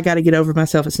I got to get over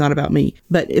myself. It's not about me.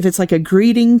 But if it's like a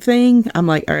greeting thing, I'm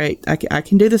like, all right, I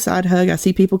can do the side hug. I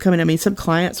see people coming at me. Some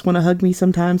clients want to hug me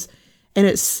sometimes. And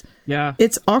it's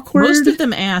awkward. Most of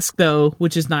them ask though,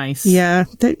 which is nice. Yeah.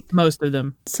 Most of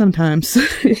them. Sometimes.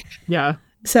 Yeah.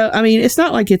 So, I mean, it's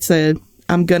not like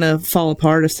I'm going to fall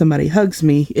apart if somebody hugs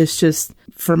me. It's just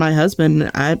for my husband,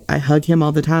 I hug him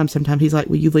all the time. Sometimes he's like,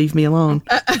 will you leave me alone?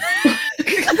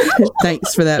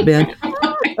 Thanks for that, Ben.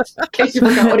 In case you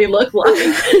forgot what he looked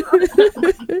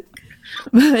like.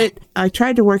 But I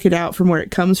tried to work it out from where it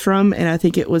comes from. And I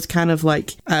think it was kind of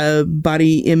like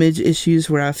body image issues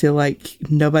where I feel like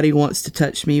nobody wants to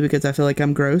touch me because I feel like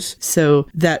I'm gross. So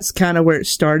that's kind of where it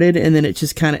started. And then it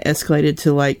just kind of escalated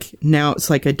to like, now it's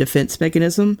like a defense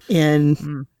mechanism.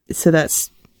 And so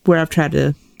that's where I've tried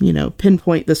to,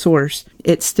 pinpoint the source.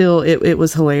 It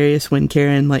was hilarious when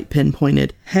Karen like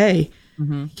pinpointed, hey,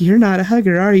 you're not a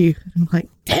hugger, are you? I'm like,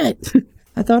 damn it.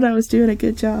 I thought I was doing a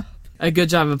good job. A good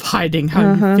job of hiding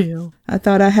how you feel. I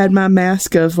thought I had my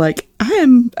mask of like, I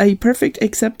am a perfect,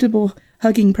 acceptable,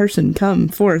 hugging person. Come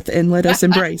forth and let us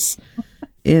embrace.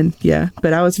 And yeah,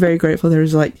 but I was very grateful. There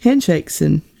was like handshakes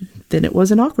and then it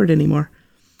wasn't awkward anymore.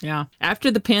 Yeah. After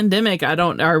the pandemic,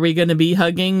 are we going to be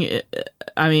hugging?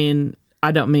 I mean,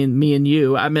 I don't mean me and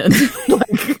you. I meant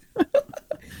like...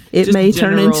 It may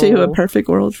turn into a perfect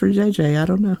world for JJ. I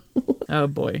don't know. Oh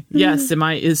boy. Yes.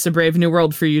 It's a brave new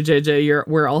world for you, JJ.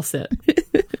 We're all set.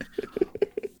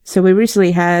 So we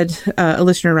recently had a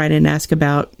listener write in and ask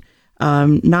about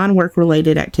non-work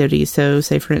related activities. So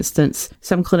say, for instance,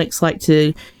 some clinics like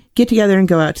to get together and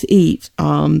go out to eat.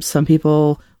 Some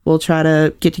people will try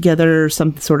to get together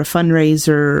some sort of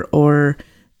fundraiser or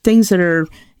things that are,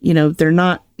 they're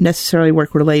not necessarily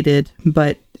work related,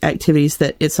 but activities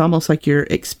that it's almost like you're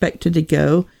expected to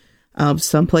go.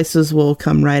 Some places will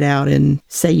come right out and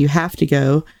say you have to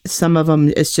go. Some of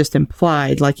them, it's just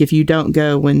implied. Like if you don't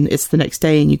go when it's the next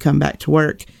day and you come back to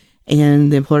work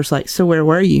and the employer's like, so where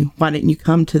were you? Why didn't you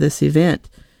come to this event?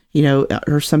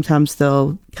 Or sometimes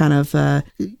they'll kind of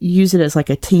use it as like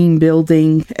a team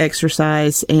building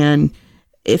exercise. And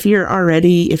if you're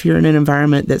in an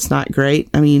environment that's not great,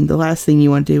 I mean, the last thing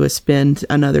you want to do is spend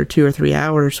another 2 or 3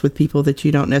 hours with people that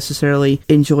you don't necessarily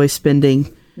enjoy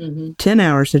spending 10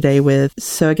 hours a day with.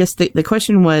 So I guess the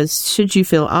question was, should you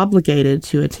feel obligated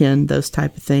to attend those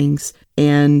type of things?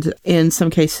 And in some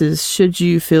cases, should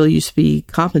you feel you should be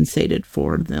compensated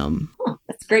for them?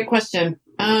 That's a great question.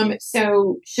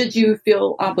 So should you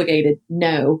feel obligated?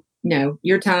 No.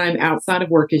 Your time outside of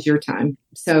work is your time.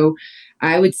 So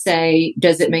I would say,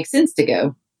 does it make sense to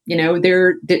go?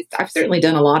 I've certainly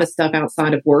done a lot of stuff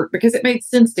outside of work because it made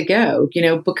sense to go,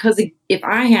 because if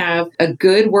I have a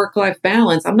good work-life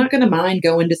balance, I'm not going to mind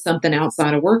going to something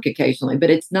outside of work occasionally, but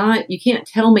you can't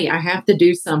tell me I have to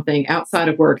do something outside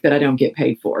of work that I don't get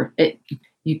paid for.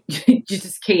 You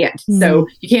just can't. So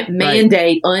you can't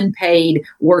mandate unpaid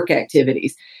work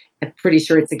activities. I'm pretty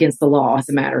sure it's against the law, as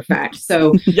a matter of fact.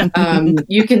 So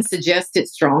you can suggest it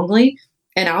strongly,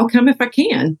 and I'll come if I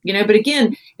can, but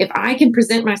again, if I can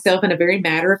present myself in a very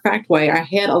matter-of-fact way, I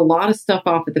had a lot of stuff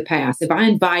off of the past. If I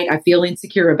invite, I feel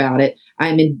insecure about it.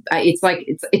 It's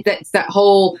that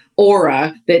whole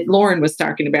aura that Lauren was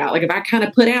talking about. Like if I kind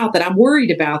of put out that I'm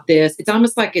worried about this, it's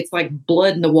almost like it's like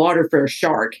blood in the water for a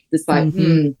shark. It's like,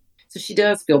 so she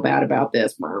does feel bad about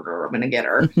this. I'm going to get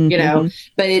her,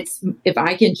 but if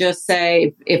I can just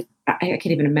say, if I can't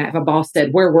even imagine if a boss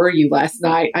said, where were you last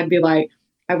night? I'd be like,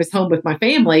 I was home with my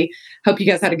family. Hope you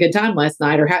guys had a good time last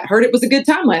night, or heard it was a good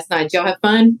time last night. Did y'all have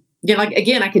fun?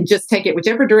 Again, I can just take it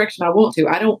whichever direction I want to.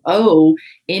 I don't owe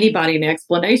anybody an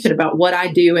explanation about what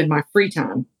I do in my free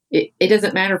time. It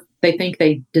doesn't matter if they think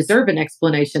they deserve an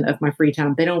explanation of my free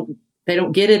time. They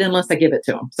don't get it unless I give it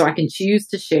to them. So I can choose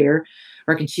to share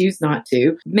or I can choose not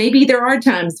to. Maybe there are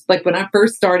times, like when I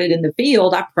first started in the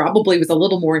field, I probably was a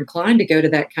little more inclined to go to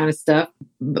that kind of stuff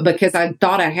because I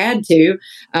thought I had to.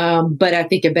 But I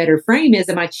think a better frame is,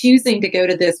 am I choosing to go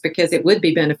to this because it would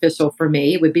be beneficial for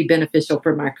me? It would be beneficial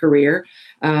for my career.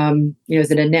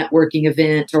 Is it a networking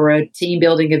event or a team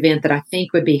building event that I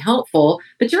think would be helpful?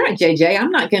 But you're right, JJ,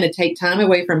 I'm not going to take time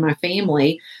away from my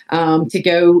family to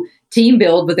go team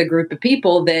build with a group of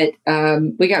people that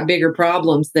we got bigger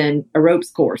problems than a ropes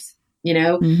course.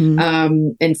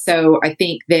 And so I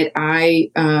think that I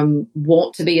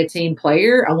want to be a team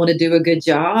player. I want to do a good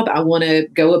job. I want to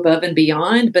go above and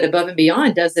beyond, but above and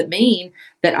beyond doesn't mean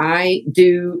that I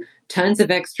do tons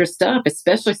of extra stuff,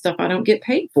 especially stuff I don't get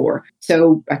paid for.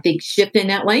 So I think shifting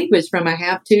that language from I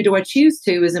have to I choose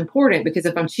to is important, because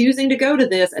if I'm choosing to go to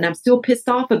this and I'm still pissed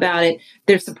off about it,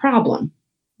 there's a problem.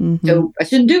 So I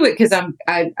shouldn't do it because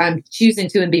I'm choosing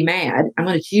to and be mad. I'm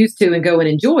going to choose to and go and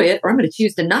enjoy it, or I'm going to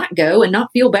choose to not go and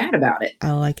not feel bad about it.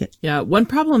 I like it. Yeah. One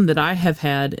problem that I have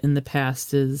had in the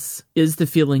past is the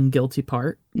feeling guilty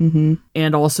part,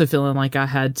 and also feeling like I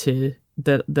had to,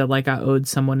 that like I owed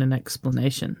someone an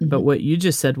explanation. But what you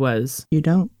just said was you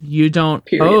don't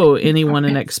Period. owe anyone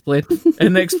an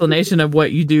explanation of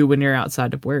what you do when you're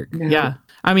outside of work. No. Yeah.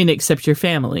 I mean, except your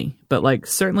family, but like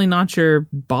certainly not your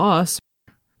boss.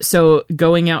 So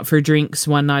going out for drinks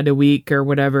one night a week or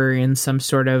whatever in some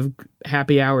sort of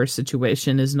happy hour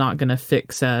situation is not going to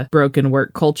fix a broken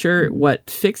work culture. What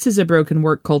fixes a broken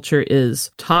work culture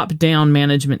is top-down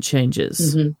management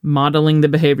changes, modeling the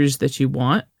behaviors that you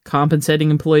want, compensating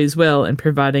employees well, and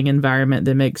providing an environment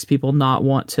that makes people not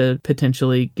want to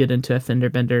potentially get into a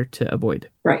fender bender to avoid.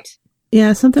 Right.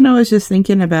 Yeah, something I was just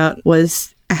thinking about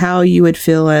was how you would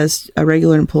feel as a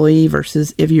regular employee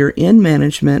versus if you're in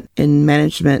management and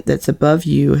management that's above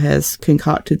you has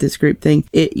concocted this group thing.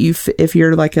 If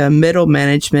you're like a middle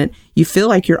management, you feel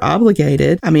like you're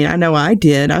obligated. I mean, I know I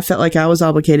did. I felt like I was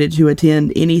obligated to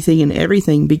attend anything and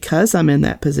everything because I'm in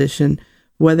that position,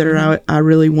 whether I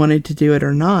really wanted to do it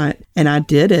or not. And I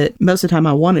did it. Most of the time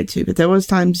I wanted to, but there was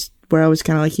times where I was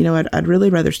kind of like, I'd really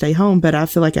rather stay home, but I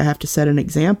feel like I have to set an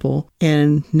example.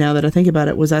 And now that I think about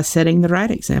it, was I setting the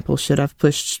right example? Should I have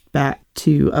pushed back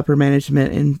to upper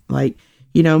management and like,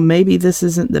 maybe this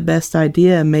isn't the best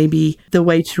idea. Maybe the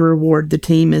way to reward the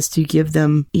team is to give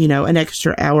them, an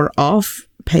extra hour off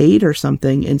paid or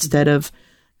something instead of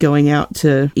going out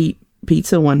to eat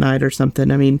pizza one night or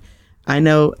something. I mean, I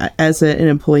know as an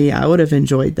employee, I would have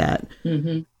enjoyed that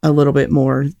a little bit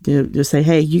more. Just say,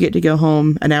 hey, you get to go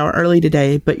home an hour early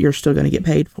today, but you're still going to get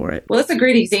paid for it. Well, that's a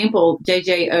great example,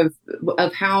 JJ,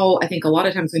 of how I think a lot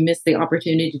of times we miss the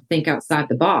opportunity to think outside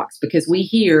the box, because we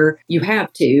hear you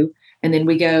have to, and then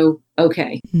we go,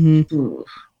 okay.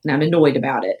 And I'm annoyed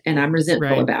about it and I'm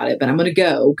resentful about it, but I'm going to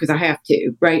go because I have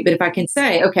to. Right. But if I can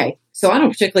say, okay, so I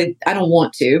don't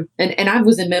want to. And I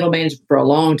was in middle management for a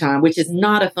long time, which is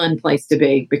not a fun place to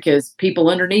be because people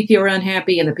underneath you are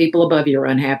unhappy and the people above you are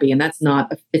unhappy. And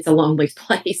it's a lonely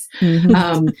place.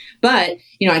 But,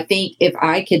 I think if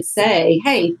I could say,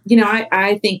 hey,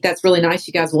 I think that's really nice.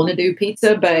 You guys want to do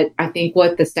pizza, but I think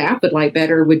what the staff would like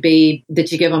better would be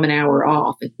that you give them an hour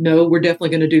off. No, we're definitely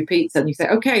going to do pizza. And you say,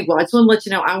 okay, well, I just want to let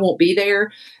you know I won't be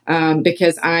there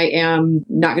because I am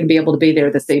not going to be able to be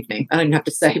there this evening. I don't even have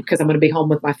to say because I'm going to be home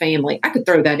with my family. I could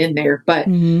throw that in there, but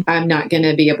I'm not going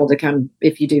to be able to come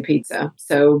if you do pizza.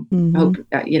 So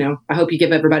I hope you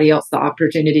give everybody else the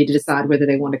opportunity to decide whether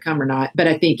they want to come or not. But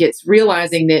I think it's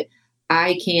realizing that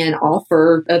I can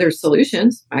offer other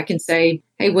solutions. I can say,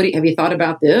 hey, have you thought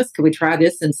about this? Could we try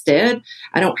this instead?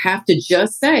 I don't have to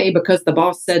just say because the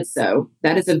boss said so.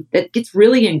 That gets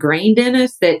really ingrained in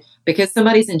us that because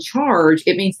somebody's in charge,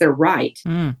 it means they're right.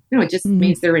 No, it just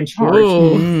means they're in charge.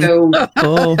 So,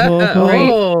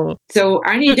 right? So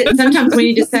sometimes we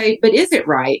need to say, but is it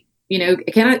right?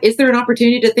 Is there an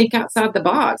opportunity to think outside the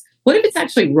box? What if it's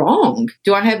actually wrong?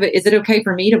 Is it okay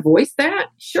for me to voice that?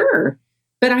 Sure.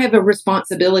 But I have a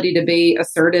responsibility to be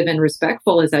assertive and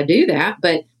respectful as I do that.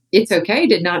 But it's okay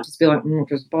to not just be like,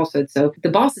 because the boss said so. The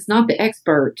boss is not the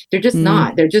expert. They're just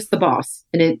not. They're just the boss.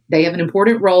 And they have an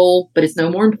important role, but it's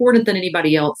no more important than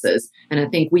anybody else's. And I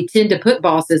think we tend to put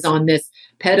bosses on this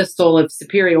pedestal of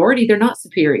superiority. They're not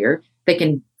superior. They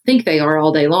can think they are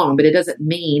all day long, but it doesn't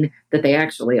mean that they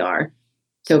actually are.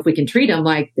 So if we can treat them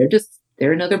like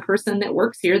they're another person that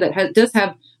works here that does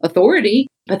have authority,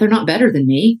 but they're not better than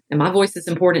me, and my voice is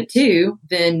important too,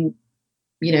 then,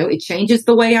 it changes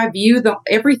the way I view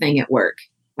everything at work.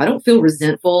 I don't feel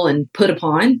resentful and put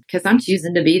upon because I'm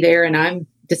choosing to be there and I'm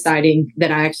deciding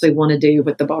that I actually want to do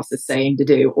what the boss is saying to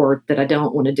do, or that I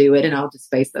don't want to do it, and I'll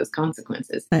just face those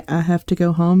consequences. I have to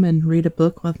go home and read a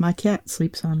book while my cat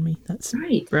sleeps on me. That's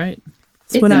Right.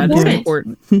 That's what I'm That's doing.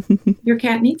 important. Your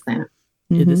cat needs that.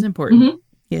 It is important. Mhm.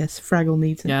 Yes, Fraggle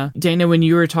needs it. Yeah. Dana, when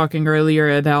you were talking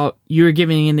earlier about, you were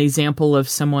giving an example of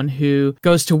someone who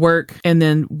goes to work and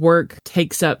then work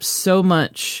takes up so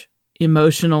much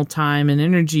emotional time and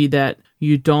energy that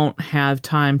you don't have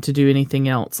time to do anything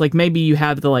else. Like maybe you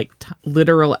have the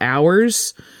literal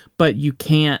hours, but you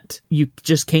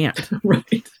just can't.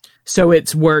 Right. So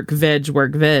it's work, veg.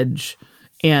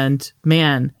 And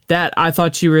man, that I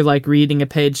thought you were like reading a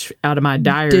page out of my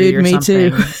diary Dude, or me something.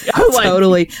 too. I was like,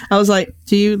 Totally. I was like,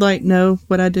 do you know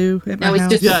what I do at my No, it's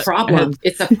house? just Yeah. a problem.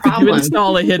 It's a you problem.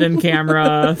 install a hidden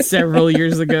camera several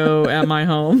years ago at my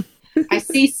home. I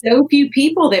see so few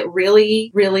people that really,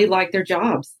 really like their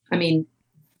jobs. I mean,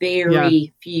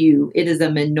 very few. It is a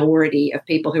minority of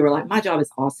people who are like, my job is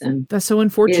awesome. That's so It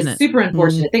unfortunate. is super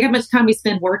unfortunate. Think how much time we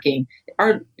spend working.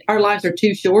 Our lives are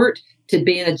too short to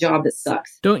be in a job that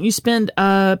sucks. Don't you spend,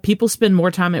 people spend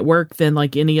more time at work than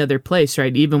like any other place,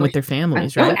 right? Even with their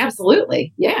families, Oh, right?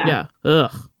 absolutely. Yeah. Yeah.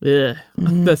 Ugh.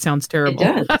 That sounds It terrible.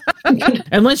 does.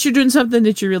 Unless you're doing something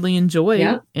that you really enjoy.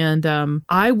 Yeah. And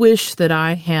I wish that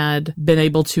I had been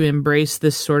able to embrace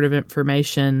this sort of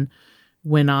information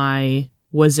when I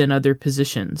was in other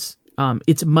positions.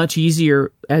 It's much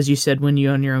easier, as you said, when you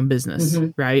own your own business,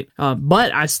 right?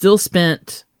 But I still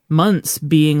spent months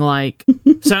being like,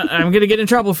 so I'm going to get in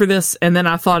trouble for this. And then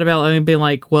I thought about it and being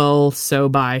like, well, so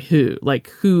by who? Like,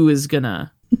 who am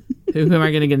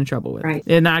I going to get in trouble with? Right.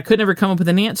 And I could never come up with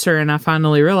an answer. And I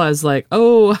finally realized like,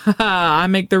 oh, I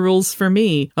make the rules for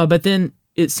me. But then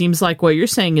it seems like what you're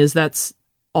saying is that's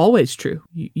always true.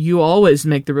 You always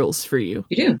make the rules for you.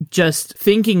 You do. Just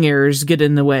thinking errors get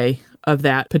in the way of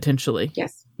that potentially.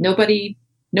 Yes. Nobody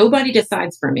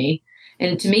decides for me.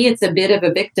 And to me, it's a bit of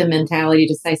a victim mentality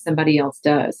to say somebody else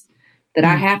does. That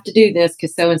I have to do this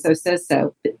because so-and-so says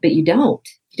so. But you don't.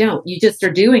 You don't. You just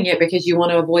are doing it because you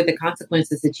want to avoid the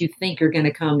consequences that you think are going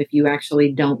to come if you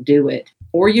actually don't do it.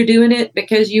 Or you're doing it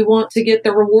because you want to get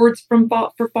the rewards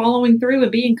for following through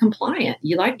and being compliant.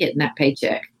 You like getting that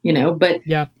paycheck, But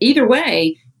Yeah. either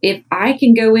way, if I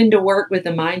can go into work with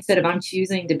the mindset of I'm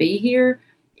choosing to be here,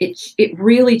 it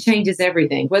really changes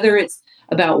everything. Whether it's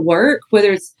about work,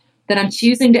 whether it's that I'm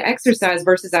choosing to exercise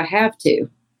versus I have to,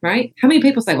 right? How many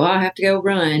people say, well, I have to go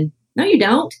run? No, you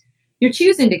don't. You're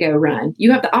choosing to go run.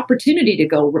 You have the opportunity to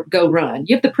go run.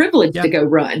 You have the privilege to go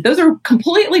run. Those are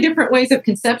completely different ways of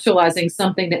conceptualizing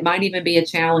something that might even be a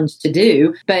challenge to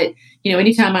do. But,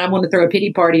 anytime I want to throw a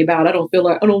pity party about, I don't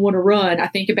want to run, I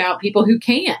think about people who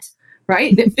can't,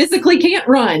 right? That physically can't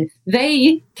run.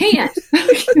 They can't,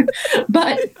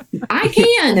 but I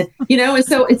can, and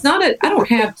so it's not I don't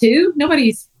have to.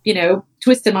 Nobody's,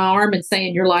 twisting my arm and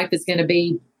saying your life is going to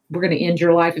be, we're going to end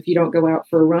your life if you don't go out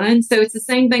for a run. So it's the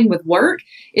same thing with work.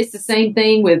 It's the same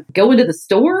thing with going to the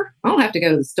store. I don't have to go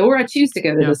to the store. I choose to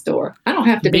go to the store. I don't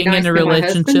have to be nice in a to my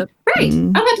husband. relationship. Right. I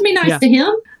don't have to be nice to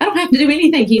him. I don't have to do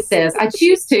anything he says. I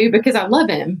choose to because I love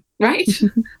him. Right.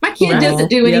 My kid doesn't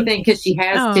do anything because she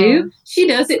has to. She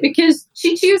does it because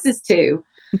she chooses to.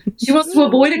 She wants to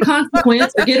avoid a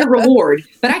consequence or get a reward,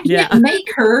 but I can't make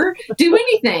her do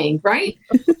anything, right?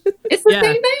 It's the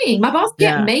same thing. My boss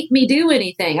can't make me do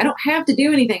anything. I don't have to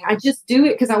do anything. I just do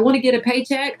it because I want to get a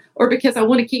paycheck or because I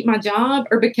want to keep my job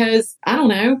or because, I don't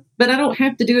know, but I don't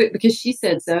have to do it because she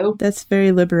said so. That's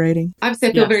very liberating. Obviously,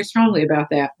 I feel very strongly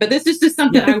about that. But this is just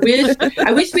something I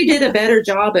wish we did a better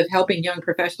job of helping young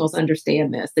professionals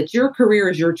understand this, that your career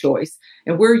is your choice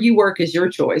and where you work is your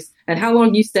choice and how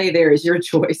long you stay there is your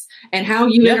choice and how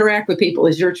you interact with people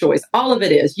is your choice. All of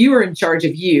it is. You are in charge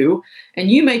of you and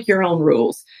you make your own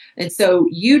rules. And so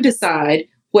you decide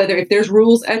whether if there's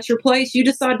rules at your place, you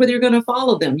decide whether you're going to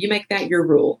follow them. You make that your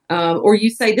rule. Or you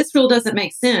say, this rule doesn't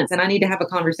make sense and I need to have a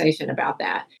conversation about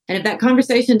that. And if that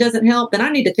conversation doesn't help, then I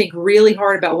need to think really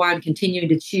hard about why I'm continuing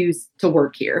to choose to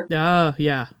work here. Yeah,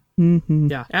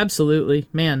 absolutely.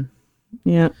 Man.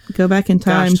 Yeah. Go back in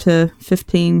time to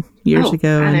 15 years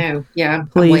ago. I know. Yeah.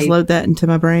 Please load that into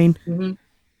my brain. Mm-hmm.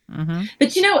 Mm-hmm.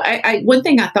 But I one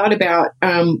thing I thought about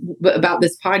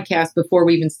this podcast before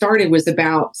we even started was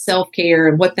about self-care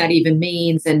and what that even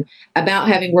means, and about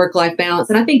having work-life balance.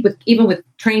 And I think even with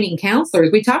training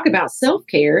counselors, we talk about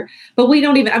self-care, but we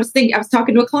don't even. I was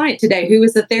talking to a client today who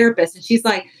is a therapist, and she's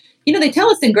like, they tell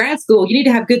us in grad school you need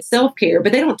to have good self-care,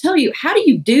 but they don't tell you how do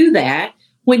you do that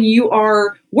when you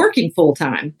are working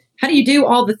full-time. How do you do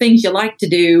all the things you like to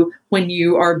do when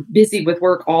you are busy with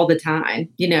work all the time?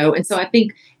 And so I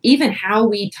think even how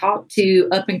we talk to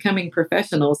up and coming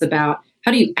professionals about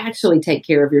how do you actually take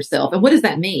care of yourself? And what does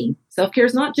that mean? Self-care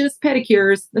is not just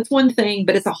pedicures. That's one thing,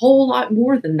 but it's a whole lot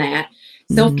more than that.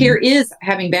 Self-care is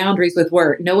having boundaries with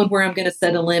work, knowing where I'm going to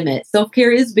set a limit.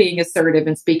 Self-care is being assertive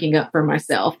and speaking up for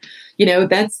myself.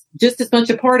 That's just as much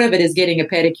a part of it as getting a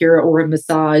pedicure or a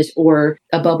massage or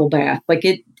a bubble bath.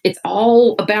 It's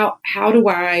all about how do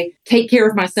I take care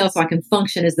of myself so I can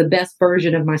function as the best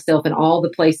version of myself in all the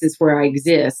places where I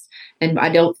exist. And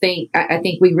I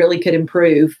think we really could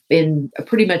improve in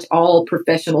pretty much all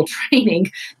professional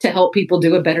training to help people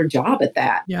do a better job at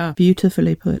that. Yeah.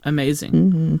 Beautifully put. Amazing.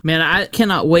 Mm-hmm. Man, I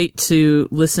cannot wait to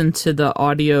listen to the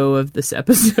audio of this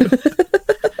episode.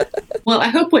 Well, I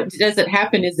hope what doesn't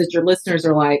happen is that your listeners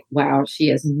are like, wow, she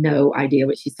has no idea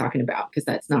what she's talking about, because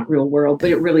that's not real world,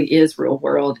 but it really is real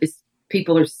world.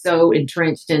 People are so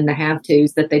entrenched in the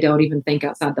have-tos that they don't even think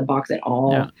outside the box at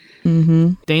all. Yeah.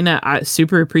 Mm-hmm. Dana, I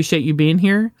super appreciate you being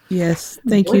here. Yes.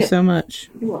 Thank you so much.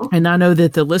 And I know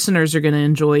that the listeners are going to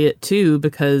enjoy it too,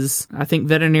 because I think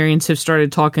veterinarians have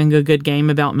started talking a good game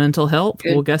about mental health.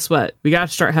 Good. Well, guess what? We got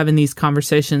to start having these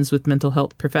conversations with mental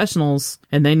health professionals,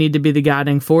 and they need to be the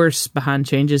guiding force behind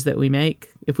changes that we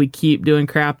make. If we keep doing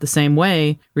crap the same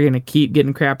way, we're going to keep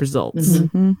getting crap results.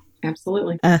 Mm-hmm.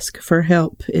 Absolutely. Ask for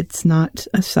help. It's not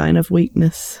a sign of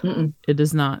weakness. Mm-mm. It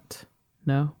is not.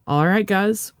 No. All right,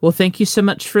 guys. Well, thank you so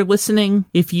much for listening.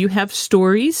 If you have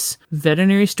stories,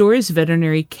 veterinary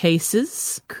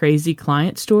cases, crazy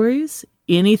client stories,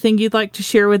 anything you'd like to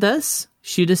share with us,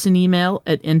 shoot us an email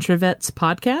at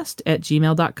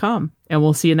intravetspodcast@gmail.com. And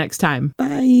we'll see you next time.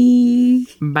 Bye.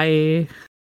 Bye.